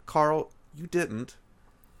enjoyed. Carl, you didn't.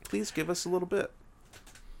 Please give us a little bit.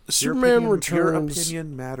 Superman Returns. Your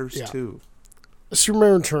opinion matters too.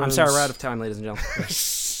 Superman Returns. I'm sorry, we're out of time, ladies and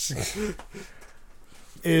gentlemen.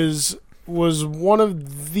 was one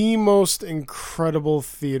of the most incredible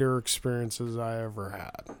theater experiences I ever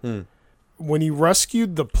had. When he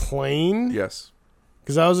rescued the plane. Yes.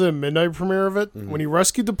 Because I was at a midnight premiere of it. When he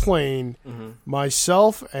rescued the plane,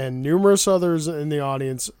 myself and numerous others in the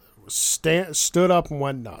audience stood up and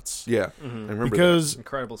went nuts. Yeah. I remember because that.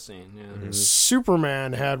 Incredible scene. Yeah.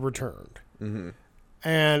 Superman had returned.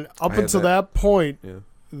 And up until that point,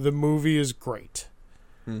 the movie is great.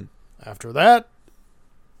 After that,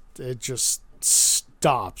 it just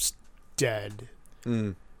stops dead.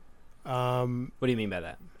 What do you mean by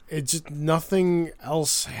that? It just nothing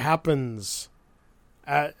else happens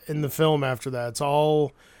in the film after that. It's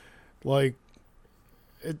all like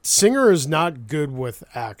Singer is not good with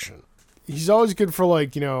action. He's always good for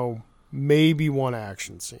maybe one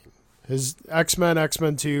action scene. His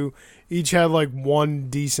X-Men 2 each had one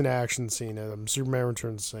decent action scene in them. Superman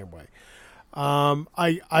Returns the same way.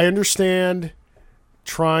 I understand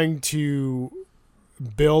trying to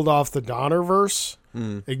build off the Donnerverse,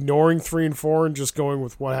 ignoring 3 and 4 and just going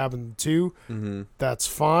with what happened in 2. That's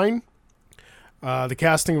fine. The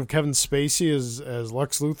casting of Kevin Spacey as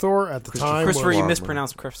Lex Luthor at the time. Christopher, you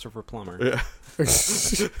mispronounced Christopher Plummer.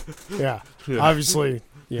 Yeah. Obviously,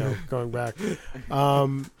 going back.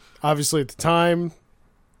 Obviously, at the time,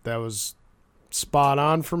 that was spot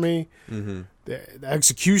on for me. The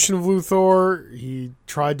execution of Luthor, he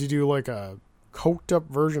tried to do a coked up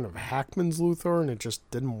version of Hackman's Luthor, and it just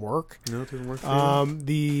didn't work. No, it didn't work for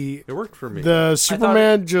you. It worked for me. The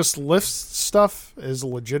Superman just lifts stuff is a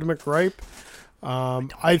legitimate gripe.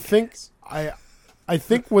 I think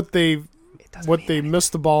what they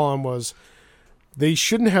missed the ball on was they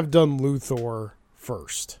shouldn't have done Luthor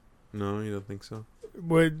first. No, you don't think so?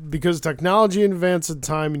 Because technology advanced at the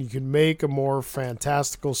time, and you could make a more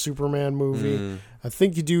fantastical Superman movie. I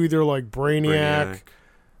think you do either Brainiac.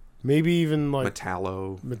 Maybe even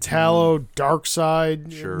Metallo,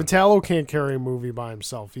 Darkseid. Sure. Metallo can't carry a movie by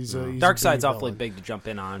himself. He's Darkseid's awfully big to jump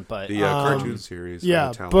in on, but the cartoon series.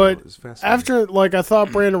 Yeah, Metallo but is after I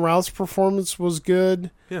thought Brandon Routh's performance was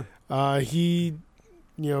good. Yeah, he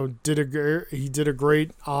did a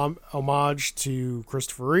great homage to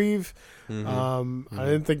Christopher Reeve. I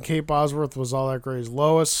didn't think Kate Bosworth was all that great as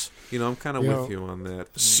Lois. I'm kind of with you on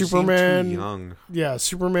that. Superman, too young. Yeah,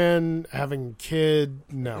 Superman having a kid,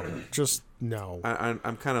 no, just no.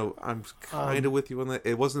 I'm kind of with you on that.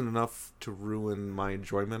 It wasn't enough to ruin my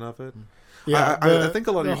enjoyment of it. Yeah, I think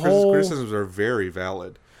a lot of your criticisms are very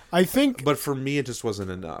valid. I think, but for me, it just wasn't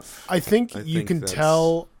enough. I think you can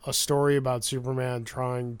tell a story about Superman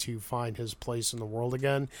trying to find his place in the world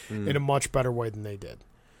again in a much better way than they did.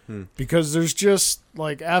 Because there's just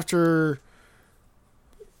after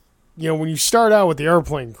when you start out with the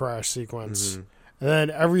airplane crash sequence, and then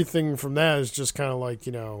everything from that is just kind of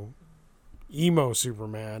emo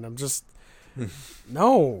Superman. I'm just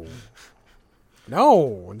no.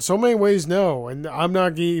 In so many ways, no. And I'm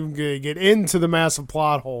not even going to get into the massive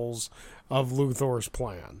plot holes of Luthor's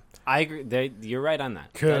plan. I agree. You're right on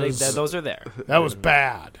that. Those are there. That was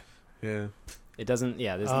bad. Yeah. It doesn't.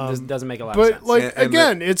 Yeah, this doesn't make a lot of sense. But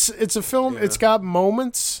again, it's a film. Yeah. It's got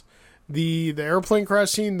moments. The airplane crash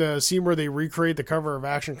scene, the scene where they recreate the cover of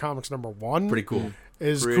Action Comics #1, pretty cool.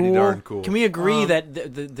 Is pretty cool. Darn cool. Can we agree that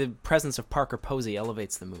the presence of Parker Posey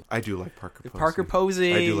elevates the movie? I do like Parker Posey. Parker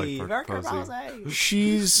Posey. I do like Parker Posey.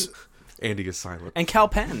 She's Andy is silent. And Cal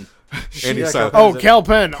Penn. Andy is silent. Oh, Cal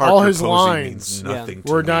Penn. Parker all his Posey lines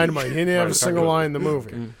were dynamite. He didn't have a single line in the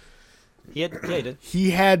movie. He did.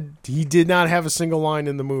 He did not have a single line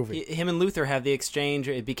in the movie. Him and Luthor have the exchange.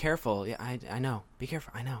 Be careful. Yeah, I know. Be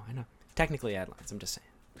careful. I know. Technically, ad lines. I'm just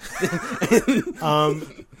saying.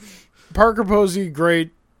 Parker Posey,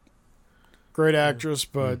 great. great actress,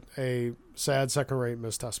 but a sad second-rate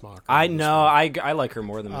Miss Tessmacher. I know. I like her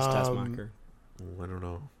more than Miss Tessmacher. I don't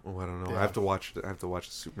know. Yeah. I have to watch it. I have to watch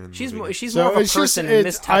the Superman. She's movie. she's So more of a it's just- person, and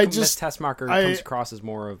Miss Miss Tessmacher comes across as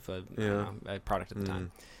more of a, a product at the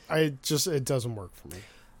time. It doesn't work for me.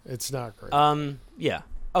 It's not great. Yeah.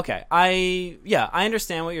 Okay. I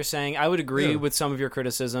understand what you're saying. I would agree with some of your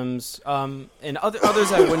criticisms. And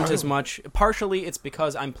others I wouldn't as much. Partially, it's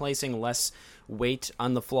because I'm placing less weight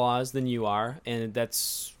on the flaws than you are, and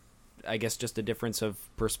that's, I guess, just a difference of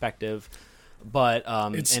perspective. But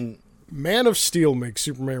Man of Steel makes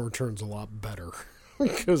Superman Returns a lot better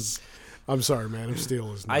because I'm sorry, Man of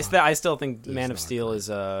Steel is not. I still think Man of Steel is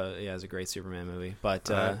a great Superman movie, but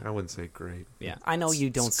I wouldn't say great. Yeah, I know you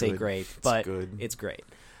don't say good. great, It's but good. it's great.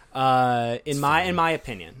 In my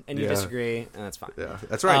opinion, and you disagree, and that's fine. Yeah,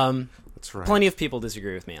 that's right. That's right. Plenty of people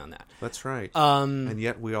disagree with me on that. That's right. And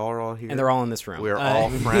yet we are all here, and they're all in this room. We are all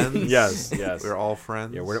friends. Yes. We're all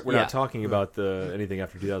friends. Yeah, we're not talking about anything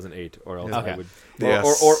after 2008, or else Okay. I would,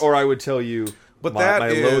 Yes. or I would tell you. But my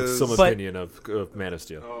that is- loathsome opinion of Man of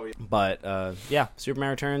Steel. Oh, yeah. But Superman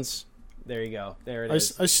Returns. There you go. There it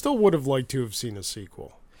is. I still would have liked to have seen a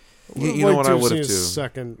sequel. You know what I would have seen a too.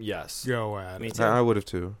 second Yes. go at Me it. too. I would have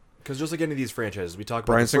too. Because just like any of these franchises, we talk about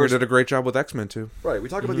Bryan the Singer first- did a great job with X-Men too. Right, we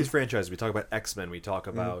talk about these franchises. We talk about X-Men. We talk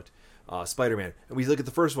about Spider-Man. And we look at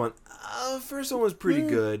the first one. The first one was pretty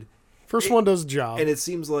good. First one does a job. And it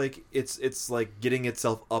seems like it's like getting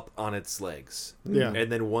itself up on its legs. Yeah.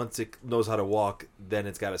 And then once it knows how to walk, then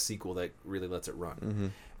it's got a sequel that really lets it run. Mm-hmm.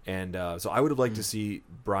 And so I would have liked to see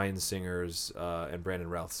Bryan Singer's and Brandon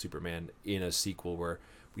Routh's Superman in a sequel where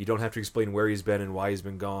we don't have to explain where he's been and why he's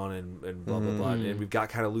been gone and blah, blah, blah. And we've got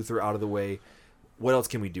kind of Luthor out of the way. What else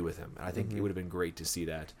can we do with him? And I think it would have been great to see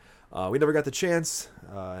that. We never got the chance,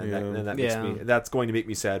 and that makes me. That's going to make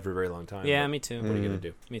me sad for a very long time. Yeah, but me too. What are you gonna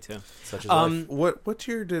do? Me too. Such is life. What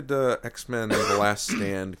year did X-Men: The Last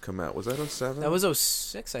Stand come out? Was that 07? That was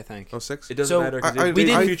 06, I think. 06? It doesn't So, matter. 'Cause I- we I did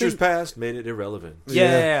think- Futures Past made it irrelevant.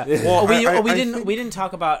 Yeah. Well, we I didn't think- we didn't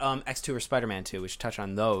talk about X2 or Spider-Man 2. We should touch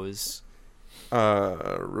on those.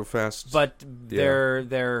 Real fast. But they're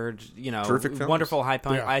Terrific films. wonderful high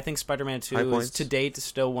point. Yeah. I think Spider-Man 2 High is points. to date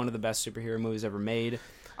still one of the best superhero movies ever made.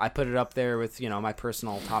 I put it up there with my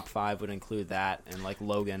personal top 5 would include that and like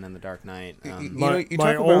Logan and The Dark Knight. My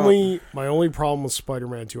only problem with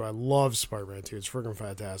Spider-Man 2, I love Spider-Man 2. It's freaking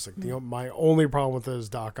fantastic. My only problem with it is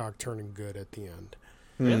Doc Ock turning good at the end.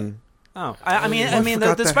 Really? Oh, I mean,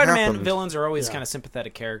 forgot the that Spider-Man happened. villains are always kind of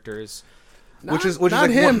sympathetic characters. Which is not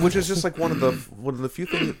like him. which is just like one of the few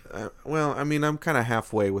things. Well, I mean, I'm kind of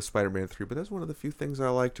halfway with Spider-Man 3, but that's one of the few things I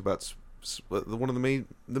liked about one of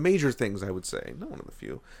the major things I would say. Not one of the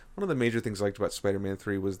few. One of the major things I liked about Spider-Man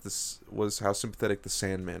 3 was how sympathetic the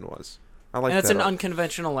Sandman was. I like And it's that. an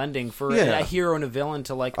unconventional ending for Yeah. a hero and a villain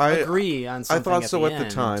to I agree on I something. thought so at the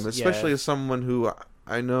end. time, especially as someone who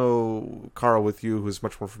I know, Carl, with you, who's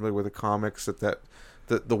much more familiar with the comics, that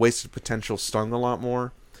the wasted potential stung a lot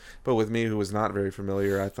more. But with me, who was not very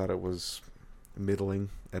familiar, I thought it was middling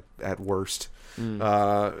at worst.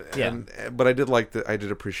 But I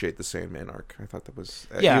did appreciate the Sandman arc. I thought that was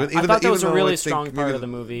I thought that was a really strong part of the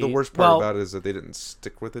movie. The worst part about it is that they didn't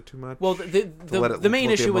stick with it too much. Well, the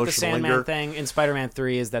main issue with the Sandman thing in Spider-Man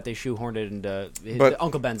 3 is that they shoehorned it into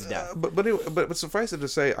Uncle Ben's death. But suffice it to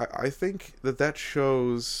say, I think that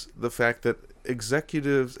shows the fact that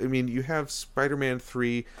executives. I mean, you have Spider-Man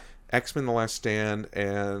 3. X-Men: The Last Stand,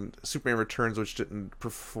 and Superman Returns, which didn't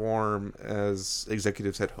perform as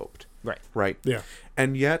executives had hoped. Right. Yeah.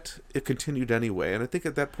 And yet, it continued anyway. And I think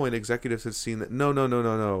at that point, executives had seen that,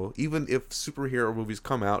 no. Even if superhero movies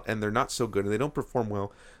come out and they're not so good and they don't perform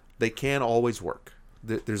well, they can always work.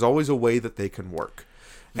 There's always a way that they can work.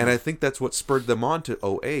 And I think that's what spurred them on to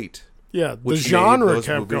 2008. Yeah, the which made genre those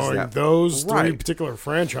kept movies going. that- Those three Right. particular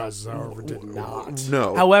franchises, however, did not.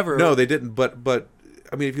 No. However- no, they didn't. But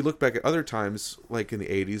I mean, if you look back at other times, like in the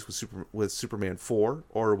 80s with Superman 4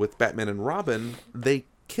 or with Batman and Robin, they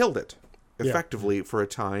killed it effectively for a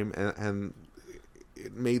time, and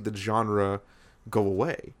it made the genre go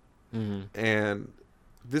away. Mm-hmm. And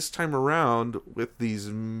this time around, with these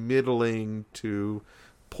middling to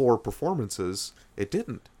poor performances, it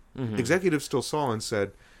didn't. Mm-hmm. Executives still saw and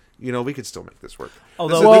said, we could still make this work.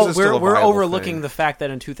 Although this is still a we're viable overlooking thing. the fact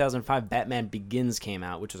that in 2005 Batman Begins came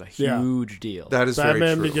out, which was a huge deal. That is Batman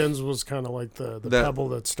very true. Begins was kind of like the pebble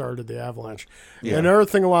that started the avalanche. Yeah. Another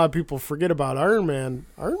thing a lot of people forget about Iron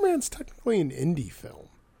Man's technically an indie film.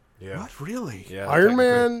 Yeah. What, really? Yeah, Iron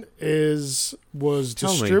Man was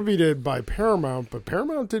Tell me. distributed by Paramount, but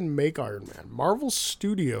Paramount didn't make Iron Man. Marvel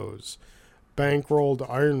Studios bankrolled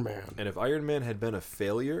Iron Man. And if Iron Man had been a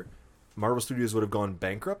failure, Marvel Studios would have gone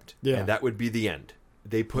bankrupt, Yeah. and that would be the end.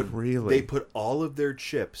 They put all of their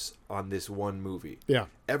chips on this one movie. Yeah.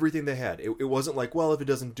 Everything they had. It wasn't like, well, if it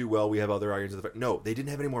doesn't do well, we have other irons in the fire. No, they didn't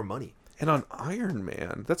have any more money. And on Iron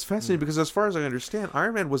Man, that's fascinating because as far as I understand,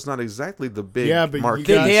 Iron Man was not exactly the big but market.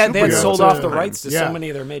 They had superhero sold off the too. rights to so many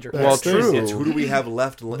of their major Well, characters. true. It's who do we have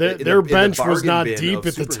left? Their bench was not bargain bin deep of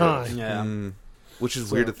at the superheroes? time. Yeah. Which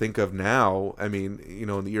is weird to think of now. I mean, you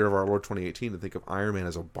know, in the year of our Lord 2018, to think of Iron Man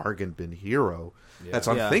as a bargain bin hero, that's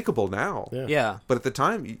unthinkable now. Yeah. But at the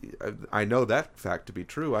time, I know that fact to be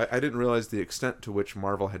true. I didn't realize the extent to which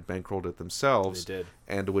Marvel had bankrolled it themselves, They did.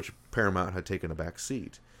 and to which Paramount had taken a back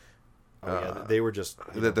seat. They were just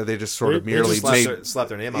That they just sort of They merely just slapped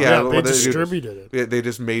their name on Yeah, it. well, they they distributed it. They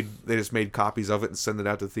just made copies of it and sent it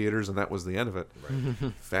out to theaters, and that was the end of it.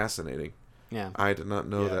 Right. Fascinating. Yeah. I did not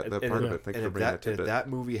know that part of it. Thank you for bringing that if tidbit. that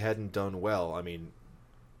movie hadn't done well, I mean,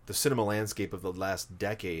 the cinema landscape of the last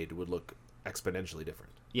decade would look exponentially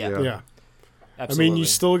different. Yeah. Yeah. Absolutely. I mean, you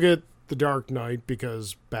still get The Dark Knight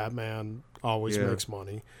because Batman always Yeah. makes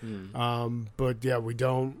money. But yeah, we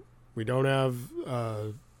don't have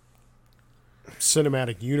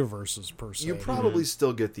cinematic universes per se. You probably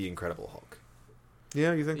still get the Incredible Hulk.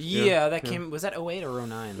 Yeah, you think? Yeah, that came. Was that 08 or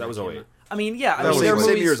 09? That was came 08. out? I mean, yeah. I That mean, was there are same Same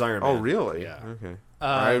movies. year as Iron Man. Oh, really? Yeah. Okay.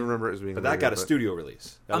 I remember it as being. But that later, got a studio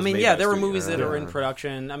release. That I was mean, made yeah, by there were studio. movies that are in Yeah.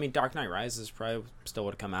 production. I mean, Dark Knight Rises probably still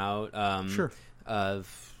would have come out. Sure.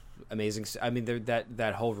 Amazing. I mean,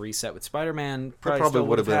 that whole reset with Spider-Man That probably, probably still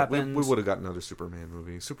would have been. happened. We would have got another Superman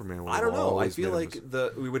movie. Superman. I don't know. I always feel been-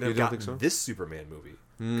 like we would You have don't gotten think so? this Superman movie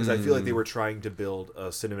because I feel like they were trying to build a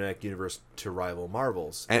cinematic universe to rival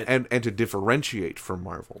Marvel's. and to differentiate from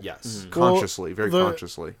Marvel. Yes. Consciously, very Well,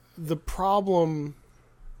 consciously. The problem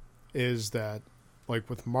is that, like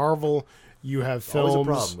with Marvel, you have films. Always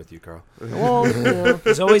a problem with you, Carl. Well, yeah.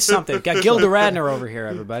 There's always something. Got Gilda Radner over here,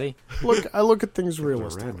 everybody. I look at things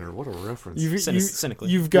realistically. Radner, what a reference. Cynically.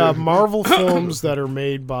 You've got Marvel films that are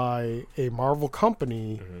made by a Marvel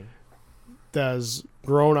company that's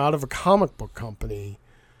grown out of a comic book company.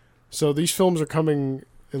 So these films are coming,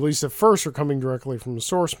 at least at first, are coming directly from the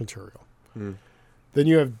source material. Then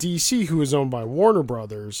you have DC, who is owned by Warner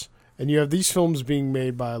Brothers, and you have these films being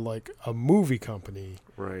made by like a movie company,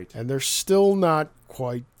 Right. and they're still not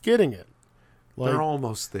quite getting it. Like, They're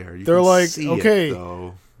almost there. You they're can like, see okay, it,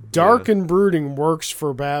 though. Dark and brooding works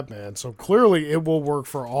for Batman, so clearly it will work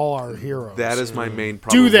for all our heroes. That is my main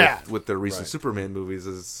problem Do that. with the recent Superman movies.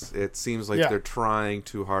 Is it seems like Yeah. they're trying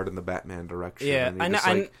too hard in the Batman direction. Yeah, and you're I just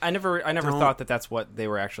like, never don't- thought that that's what they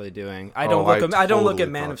were actually doing. I Oh, don't look. I I don't look totally at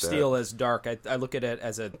Man thought of Steel that. as dark. I look at it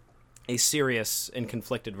as a serious and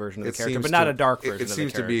conflicted version of the it character, seems but not to- a dark it- version. It of the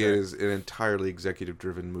seems to be character. an entirely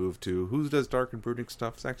executive-driven move to who does dark and brooding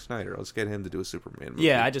stuff. Zack Snyder. Let's get him to do a Superman movie.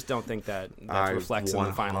 Yeah, I just don't think that I reflects in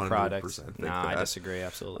the final 100% product. think No, I that. disagree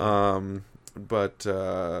absolutely. But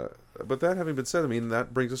that having been said, I mean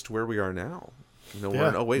that brings us to where we are now. You know,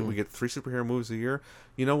 we're in, we get 3 superhero movies a year.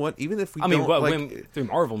 You know what? Even if we don't like 3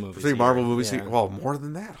 Marvel movies. 3 a Marvel year. movies, Yeah. well, more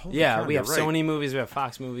than that. Holy Yeah, cow, we you're have right. Sony movies, we have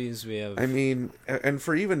Fox movies, we have. I mean, and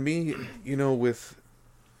for even me, you know, with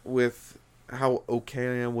how okay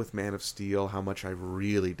I am with Man of Steel, how much I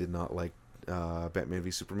really did not like Batman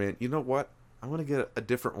v Superman. You know what? I want to get a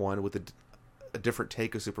different one with a different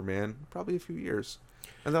take of Superman, probably a few years,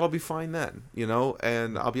 and that'll be fine then. You know,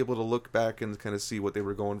 and I'll be able to look back and kind of see what they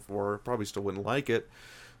were going for. Probably still wouldn't like it,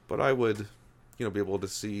 but I would, you know, be able to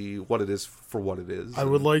see what it is for what it is. I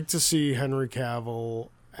would like to see Henry Cavill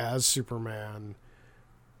as Superman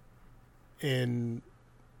in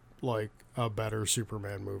like a better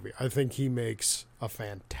Superman movie. I think he makes a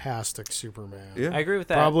fantastic Superman. Yeah. I agree with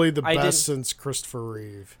that. Probably the I best didn't- since Christopher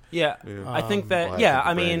Reeve. Yeah, I think that. Well, Yeah,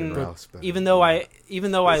 I I think mean, Brandon Routh's better. even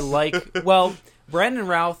though I like, well, Brandon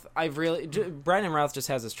Routh, Brandon Routh just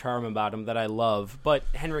has this charm about him that I love. But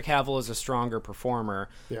Henry Cavill is a stronger performer.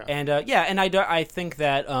 Yeah. And I think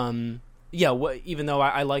that even though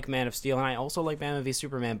I like Man of Steel and I also like Batman v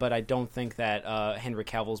Superman, but I don't think that Henry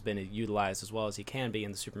Cavill's been utilized as well as he can be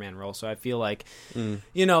in the Superman role. So I feel like,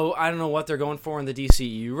 you know, I don't know what they're going for in the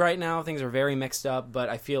DCU right now. Things are very mixed up, but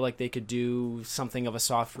I feel like they could do something of a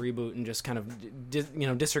soft reboot and just kind of,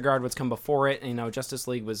 disregard what's come before it. And, you know, Justice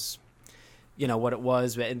League was, you know, what it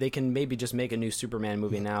was, but they can maybe just make a new Superman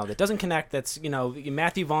movie now that doesn't connect. That's, you know,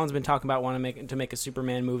 Matthew Vaughn's been talking about wanting to make a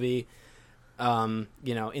Superman movie. You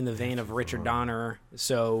know, in the vein of Richard Donner,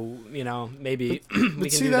 so you know maybe we can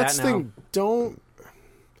see, do that's that the now. thing.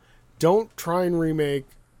 Don't try and remake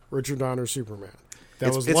Richard Donner Superman.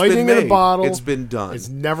 That was It's lightning been in a made. bottle. It's been done. It's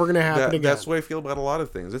never going to happen again. That's the way I feel about a lot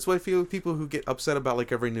of things. That's why I feel people who get upset about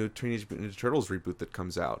like every new Teenage Mutant Ninja Turtles reboot that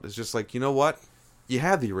comes out. It's just like, you know what? you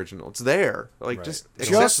have the original. It's there. Like, Right. just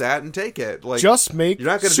accept that and take it. Like, just make you're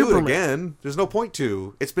not going to do it Superman. again. There's no point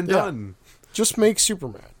to. It's been done. Just make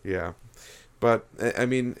Superman. Yeah. But, I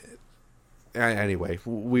mean, anyway,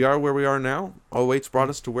 we are where we are now. 08's brought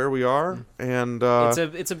us to where we are, and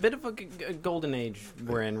it's a bit of a golden age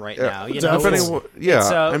we're in right now. You know,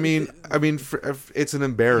 I mean, it's an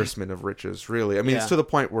embarrassment of riches, really. I mean, it's to the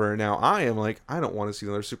point where now I am like, I don't want to see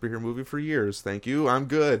another superhero movie for years. Thank you. I'm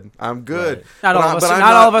good. Right. Not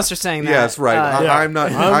all of us are saying that. Yes, right. I'm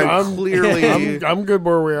not. I'm clearly. I'm good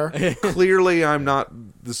where we are. Clearly, I'm not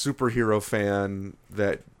the superhero fan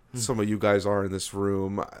that some of you guys are in this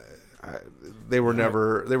room. They were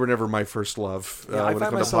never my first love when it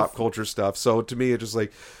comes to pop culture stuff. So to me, it's just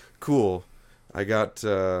like, cool. I got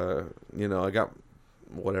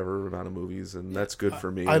whatever amount of movies, and that's good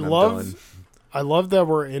for me. I love that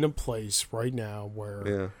we're in a place right now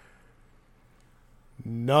where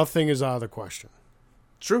nothing is out of the question.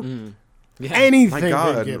 True. Yeah. Anything. My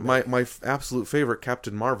God, my absolute favorite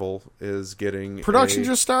Captain Marvel is getting production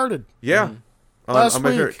just started. Yeah. Last my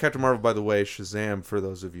week. favorite Captain Marvel, by the way, Shazam, for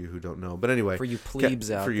those of you who don't know. But anyway. For you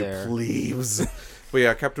plebes out there. For you plebes. But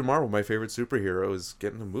yeah, Captain Marvel, my favorite superhero, is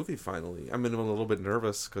getting a movie finally. I'm a little bit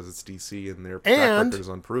nervous because it's DC and their track record is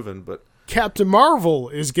unproven, but... Captain Marvel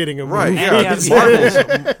is getting a movie. Right,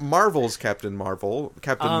 yeah. Marvel's Captain Marvel.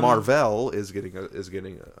 Captain Marvel is getting a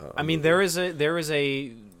I mean, movie. there is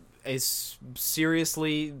a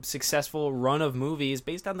seriously successful run of movies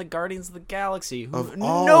based on the Guardians of the Galaxy.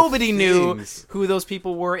 Nobody knew who those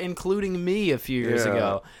people were, including me a few years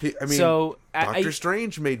ago. I mean, so Doctor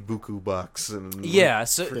Strange made buku bucks, and I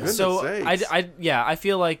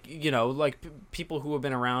feel like, you know, like people who have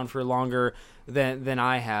been around for longer than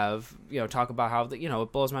I have, you know, talk about how, you know,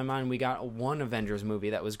 it blows my mind we got one Avengers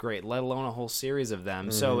movie that was great, let alone a whole series of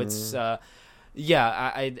them. So it's I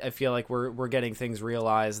feel like we're getting things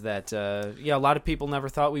realized that a lot of people never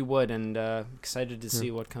thought we would, and excited to see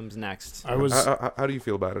what comes next. How do you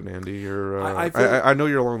feel about it, Andy? You're I know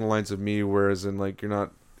you're along the lines of me, whereas in like you're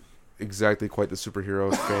not exactly quite the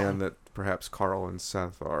superhero fan that perhaps Carl and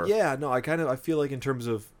Seth are. Yeah, no, I feel like in terms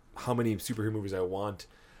of how many superhero movies I want,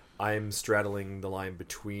 I'm straddling the line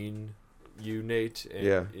between you, Nate,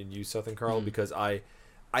 and you, Seth and Carl, because I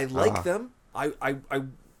like them. I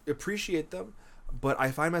appreciate them, but I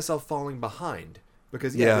find myself falling behind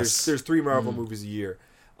because there's 3 Marvel movies a year,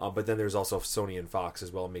 but then there's also Sony and Fox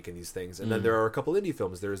as well making these things, and then there are a couple indie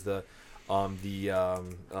films. There's the what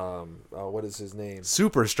is his name?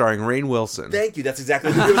 Super, starring Rainn Wilson. Thank you. That's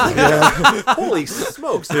exactly what I was thinking. Holy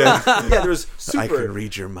smokes! There's Super. I can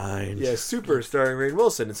read your mind. Yeah, Super, starring Rainn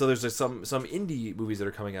Wilson, and so there's some indie movies that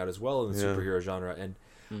are coming out as well in the superhero genre, and.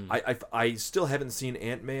 I still haven't seen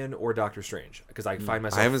Ant-Man or Doctor Strange because I find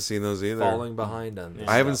myself I haven't seen those either. Falling behind on this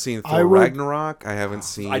I haven't seen Thor Ragnarok. I haven't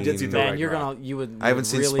seen. I did see Thor Ragnarok. I haven't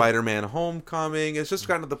seen Spider-Man: Homecoming. It's just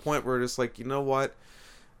gotten to the point where it's like, you know what?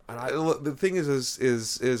 The thing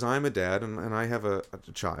is I'm a dad and I have a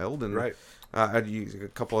child, and right. I'd use a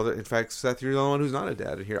couple other. In fact, Seth, you're the only one who's not a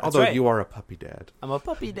dad here. Although you are a puppy dad. I'm a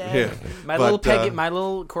puppy dad. Yeah. My little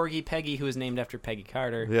corgi Peggy, who is named after Peggy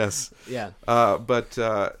Carter. Yes. Yeah. But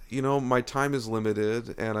you know, my time is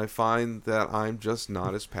limited, and I find that I'm just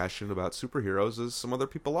not as passionate about superheroes as some other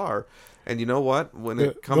people are. And you know what? When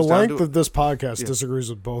it comes the down length to of this podcast disagrees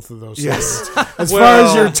with both of those. Yes. As far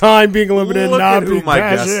as your time being limited, look not at who being my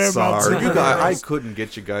passionate guests about are. You guys, I superheroes. couldn't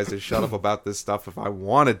get you guys to shut up about this stuff if I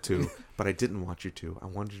wanted to, but I didn't want you to. I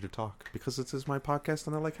wanted you to talk because this is my podcast,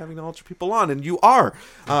 and I like having knowledgeable people on, and you are.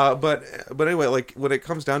 But anyway, like when it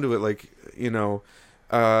comes down to it, like, you know,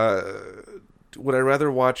 would I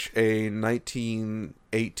rather watch a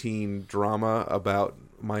 1918 drama about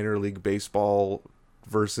minor league baseball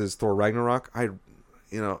versus Thor Ragnarok? I'd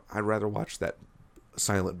rather watch that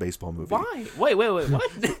silent baseball movie. Why? Wait, what?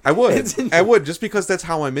 I would just because that's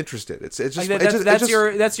how I'm interested. It's just like that's your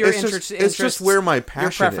interest. It's just where my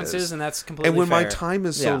passion your preferences is, and that's completely. And when fair. my time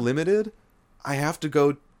is so limited, I have to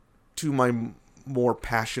go to my more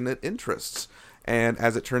passionate interests. And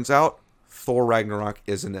as it turns out, Thor Ragnarok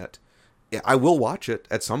isn't it. I will watch it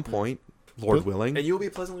at some point, Lord willing, and you'll be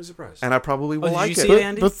pleasantly surprised. And I probably will like it.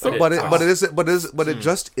 Andy? But it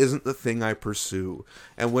just isn't the thing I pursue.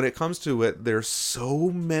 And when it comes to it, there's so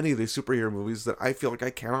many of these superhero movies that I feel like I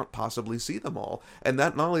cannot possibly see them all. And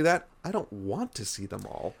not only that, I don't want to see them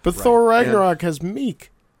all. But Thor Ragnarok has Meek.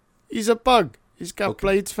 He's a bug. He's got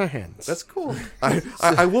blades for hands. That's cool.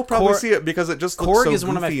 I will probably see it because it just looks Korg so is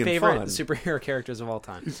one of my goofy and favorite fun. superhero characters of all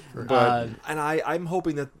time. And I'm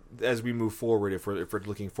hoping that as we move forward, if we're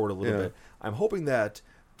looking forward a little bit, I'm hoping that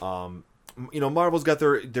Marvel's got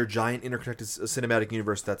their giant interconnected cinematic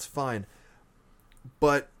universe. That's fine.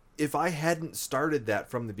 But if I hadn't started that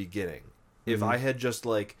from the beginning, if I had just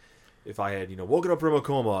if I had woken up from a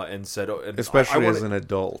coma and said, especially as an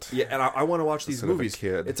adult, and I want to watch these movies.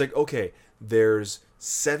 Kid. It's like, okay, there's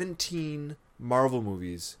 17 Marvel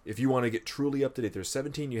movies. If you want to get truly up to date, there's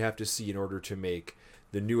 17 you have to see in order to make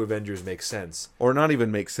the new Avengers make sense, or not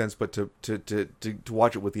even make sense, but to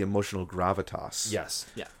watch it with the emotional gravitas. Yes,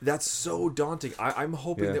 yeah, that's so daunting. I'm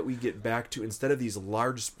hoping that we get back to, instead of these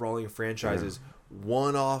large sprawling franchises,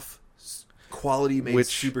 one-off quality made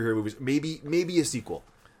superhero movies. Maybe a sequel,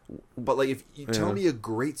 but if you tell me a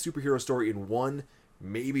great superhero story in one,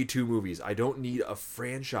 maybe 2 movies. I don't need a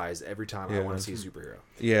franchise every time I want to see a superhero.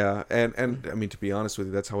 Yeah, and I mean, to be honest with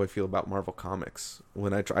you, that's how I feel about Marvel Comics.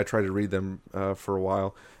 When I tried to read them for a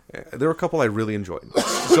while, there were a couple I really enjoyed.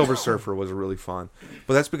 Silver Surfer was really fun,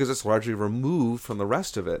 but that's because it's largely removed from the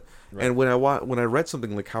rest of it. Right. And when I read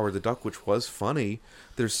something like Howard the Duck, which was funny,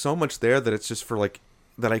 there's so much there that it's just for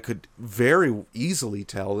that I could very easily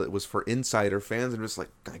tell that it was for insider fans, and it's like,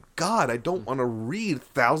 my God, I don't want to read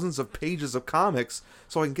thousands of pages of comics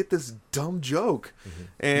so I can get this dumb joke.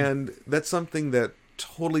 And that's something that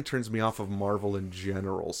totally turns me off of Marvel in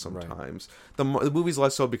general sometimes. Right. The movies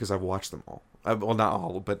less so, because I've watched them all. Well, not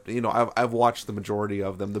all, but I've watched the majority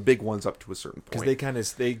of them, the big ones up to a certain point.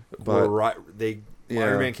 Because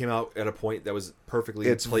Iron Man came out at a point that was perfectly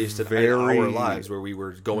placed in our lives, where we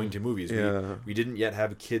were going to movies. We didn't yet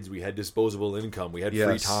have kids. We had disposable income. We had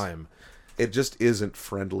free time. It just isn't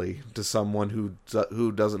friendly to someone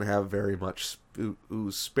who doesn't have very much,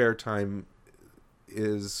 whose spare time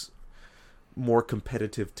is more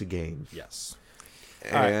competitive to game. Yes.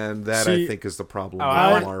 And I think is the problem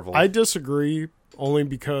with Marvel. I disagree, only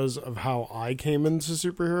because of how I came into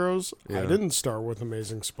superheroes. I didn't start with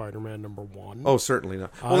Amazing Spider-Man #1. Oh, certainly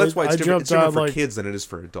not. Well, that's why it's different for kids than it is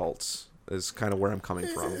for adults. Is kind of where I'm coming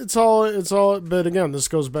from. It's all. But again, this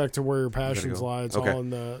goes back to where your passions lie. It's all in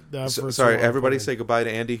the effort. Sorry, everybody, say goodbye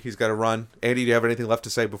to Andy. He's got to run. Andy, do you have anything left to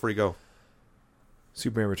say before you go?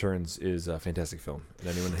 Superman Returns is a fantastic film, and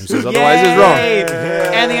anyone who says otherwise is wrong.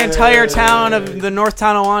 And the entire town of the North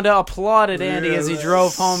Tonawanda applauded Andy as he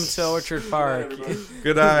drove home to Orchard Park.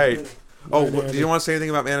 Good night. Oh, do you want to say anything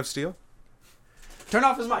about Man of Steel? Turn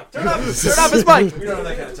off his mic. Turn off his mic. We don't have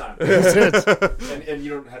that kind of time. and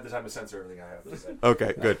you don't have the time to censor everything I have to say.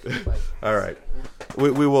 Okay, good. All right. We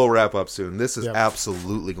will wrap up soon. This is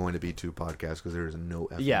absolutely going to be 2 podcasts, because there is no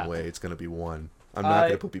effing way it's going to be 1. I'm not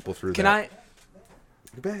going to put people through that.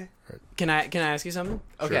 Goodbye. Can I ask you something?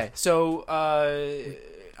 Okay, so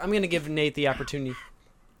I'm going to give Nate the opportunity.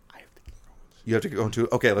 You have to go into...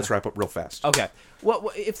 Okay, let's wrap up real fast. Okay.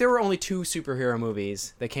 What if there were only 2 superhero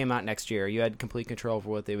movies that came out next year? You had complete control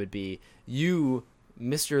over what they would be. You,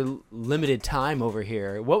 Mr. Limited Time over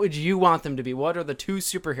here, what would you want them to be? What are the 2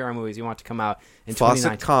 superhero movies you want to come out in 2019?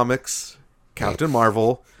 Fawcett Comics, Captain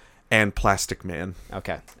Marvel, and Plastic Man.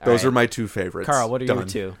 Okay. Those are my 2 favorites. Carl, what are your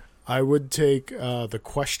 2? I would take The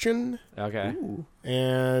Question. Okay.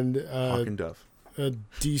 And Hawk and Dove. A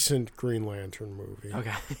decent Green Lantern movie.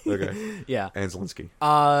 Okay. Yeah. And Zelensky.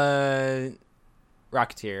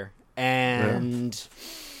 Rocketeer. And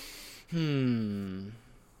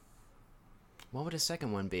what would a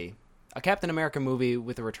second one be? A Captain America movie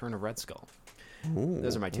with a return of Red Skull. Ooh,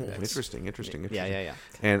 those are my 2 picks. Interesting. Yeah.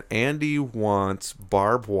 And Andy wants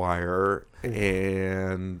Barbed Wire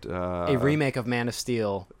and a remake of Man of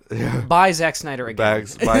Steel by Zack Snyder again.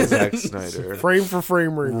 By Zack Snyder. Frame for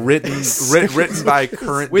frame written by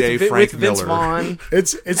current day Frank with Vince Miller. Vaughn.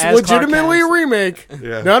 It's legitimately a remake.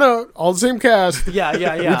 Yeah. No, all the same cast.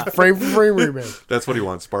 Yeah. Frame for frame remake. That's what he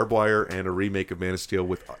wants. Barbed Wire and a remake of Man of Steel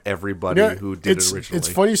with everybody who did it originally. It's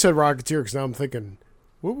funny you said Rocketeer, because now I'm thinking,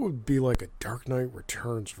 what would be like a Dark Knight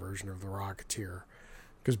Returns version of the Rocketeer?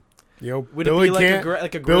 Because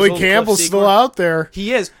Billy Campbell's still out there.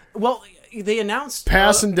 He is. Well, they announced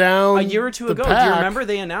passing down a year or 2 ago. pack. Do you remember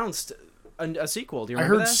they announced a sequel? Do you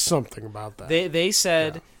remember I heard that? something about that. They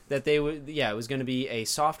said that they would. Yeah, it was going to be a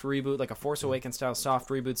soft reboot, like a Force Awakens style soft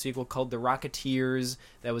reboot sequel called The Rocketeers.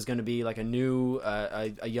 That was going to be like a new,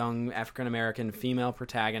 a young African American female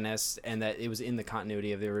protagonist, and that it was in the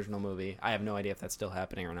continuity of the original movie. I have no idea if that's still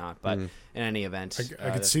happening or not, but in any event,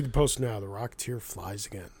 I can see the post now. The Rocketeer flies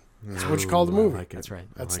again. That's what you call the movie. That's right.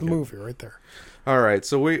 That's the movie right there. All right,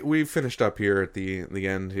 so we finished up here at the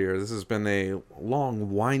end here. This has been a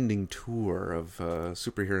long, winding tour of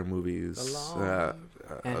superhero movies,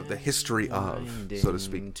 the history of, so to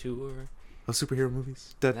speak, tour of superhero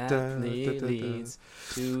movies. Leads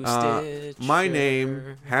to my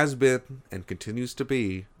name has been and continues to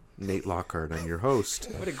be Nate Lockhart. I'm your host.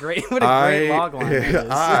 What a great log line that is.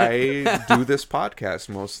 I do this podcast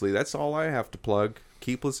mostly. That's all I have to plug.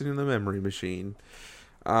 Keep listening to The Memory Machine.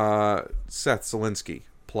 Seth Zielinski,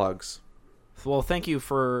 plugs. Well, thank you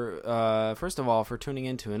for, first of all, for tuning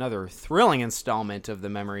in to another thrilling installment of The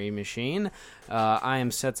Memory Machine. I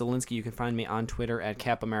am Seth Zielinski. You can find me on Twitter at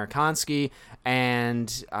CapAmerikanski,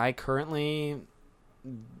 and I currently...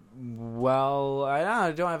 Well,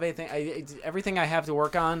 I don't have anything. Everything I have to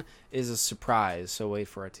work on is a surprise, so wait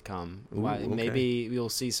for it to come. Ooh, okay. Maybe you'll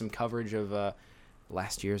see some coverage of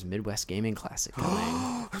last year's Midwest Gaming Classic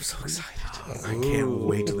coming. I'm so excited. I can't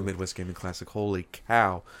wait to the Midwest Gaming Classic. Holy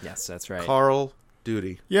cow. Yes, that's right. Carl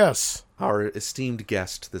Duty. Yes. Our esteemed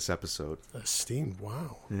guest this episode. Esteemed,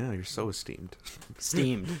 wow. Yeah, you're so esteemed.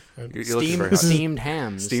 Steamed. Steamed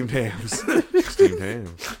hams. Steamed hams. Steamed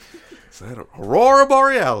hams. Is that Aurora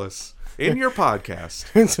Borealis in your podcast?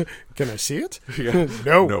 Can I see it? Yeah.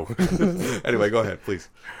 No. Anyway, go ahead, please.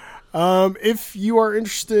 If you are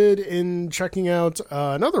interested in checking out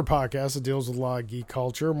another podcast that deals with a lot of geek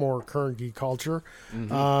culture, more current geek culture,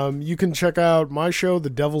 you can check out my show, The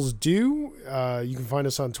Devils Do. You can find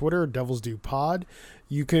us on Twitter, Devils Do Pod.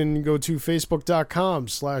 You can go to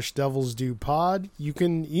facebook.com/devilsdopod. You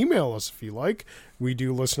can email us if you like. We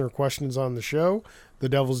do listener questions on the show,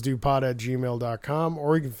 thedevilsdopod@gmail.com,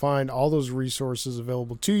 or you can find all those resources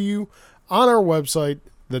available to you on our website,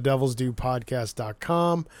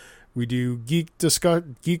 thedevilsdopodcast.com. We do geek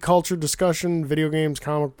culture discussion, video games,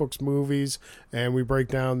 comic books, movies, and we break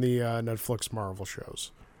down the Netflix Marvel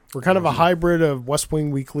shows. We're kind of a hybrid of West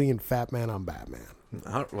Wing Weekly and Fat Man on Batman.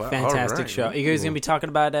 Fantastic show. You guys going to be talking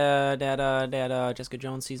about that Jessica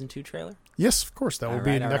Jones Season 2 trailer? Yes, of course. That will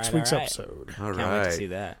be next week's episode. All Can't right. wait to see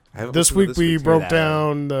that. This week we broke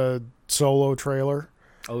down the Solo trailer.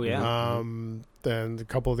 Oh, yeah. Then a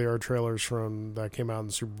couple of the other trailers from that came out in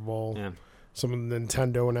the Super Bowl. Yeah. Some of the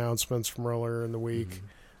Nintendo announcements from earlier in the week.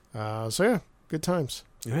 So, yeah, good times.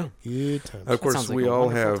 Yeah. Good times. Of course, like we a all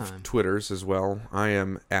wonderful have time. Twitters as well. I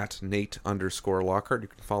am at Nate_Lockhart. You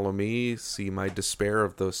can follow me, see my despair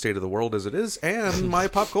of the state of the world as it is, and my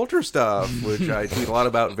pop culture stuff, which I tweet a lot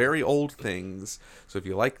about very old things. So if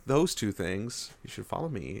you like those two things, you should follow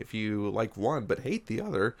me. If you like one but hate the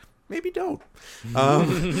other, maybe don't.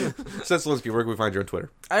 Seth Zielinski, where can we find you on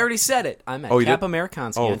Twitter? I already said it. I'm at Cap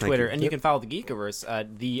Amerikanski on Twitter, and you can follow the Geekiverse,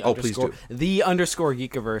 the _,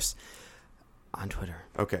 Geekiverse on Twitter.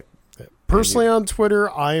 Okay. Personally on Twitter,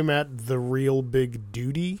 I am at The Real Big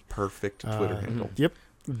Duty. Perfect Twitter handle. Yep.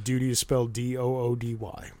 Duty is spelled Doody.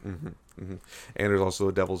 And there's also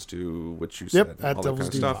the Devils Do, which you said. At all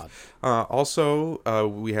Devils that kind of stuff. Also,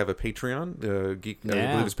 we have a Patreon. I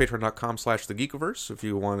believe it's patreon.com/thegeekiverse. If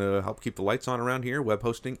you want to help keep the lights on around here, web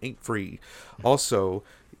hosting ain't free. Also,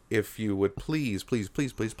 if you would please,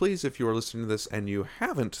 if you are listening to this and you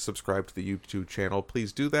haven't subscribed to the YouTube channel,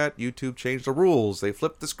 please do that. YouTube changed the rules. They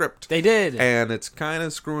flipped the script. They did. And it's kind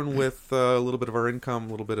of screwing with a little bit of our income, a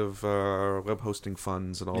little bit of web hosting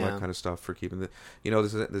funds and all that kind of stuff for keeping the...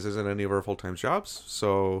 this isn't any of our full-time jobs,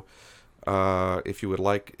 so... if you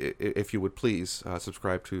would please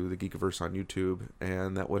subscribe to the Geekiverse on YouTube,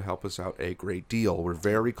 and that would help us out a great deal. We're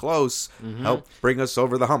very close. Help bring us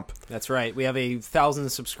over the hump. That's right. We have a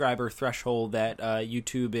 1,000 subscriber threshold that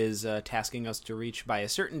YouTube is tasking us to reach by a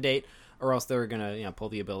certain date, or else they're going to pull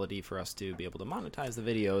the ability for us to be able to monetize the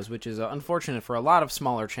videos, which is unfortunate for a lot of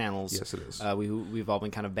smaller channels. Yes, it is. We've all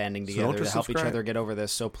been kind of banding together to help each other get over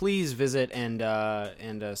this. So please visit and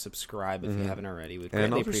subscribe if you haven't already. We'd greatly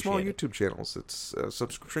appreciate it. And other small YouTube channels. It's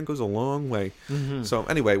subscription goes a long way. So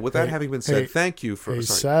anyway, with that having been said, thank you for... Hey,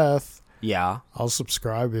 Seth. Yeah? I'll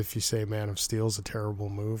subscribe if you say Man of Steel is a terrible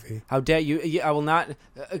movie. How dare you? I will not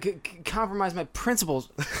compromise my principles.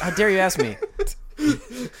 How dare you ask me?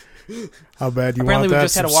 How bad you Apparently want that we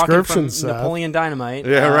just had a walk-in from Seth? Napoleon Dynamite.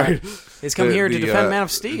 Yeah, right. He's come here to defend Man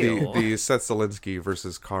of Steel. The Seth Zielinski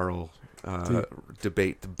versus Carl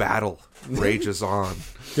debate, the battle rages on.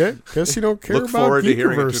 Yeah, guess you don't care Look about forward to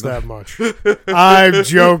hearing Geekiverse it that much. I'm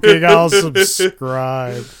joking. I'll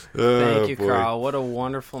subscribe. Thank you, boy. Carl. What a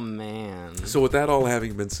wonderful man. So with that all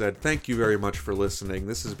having been said, thank you very much for listening.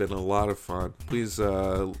 This has been a lot of fun. Please,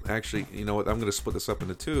 actually, you know what? I'm going to split this up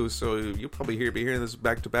into two, so you'll probably be hearing this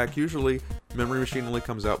back to back. Usually, Memory Machine only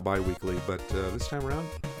comes out bi-weekly, but this time around,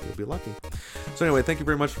 you'll be lucky. So anyway, thank you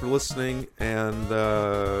very much for listening, and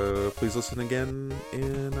please listen again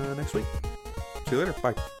in next week. See you later.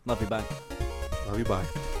 Bye. Love you. Bye. Love you. Bye.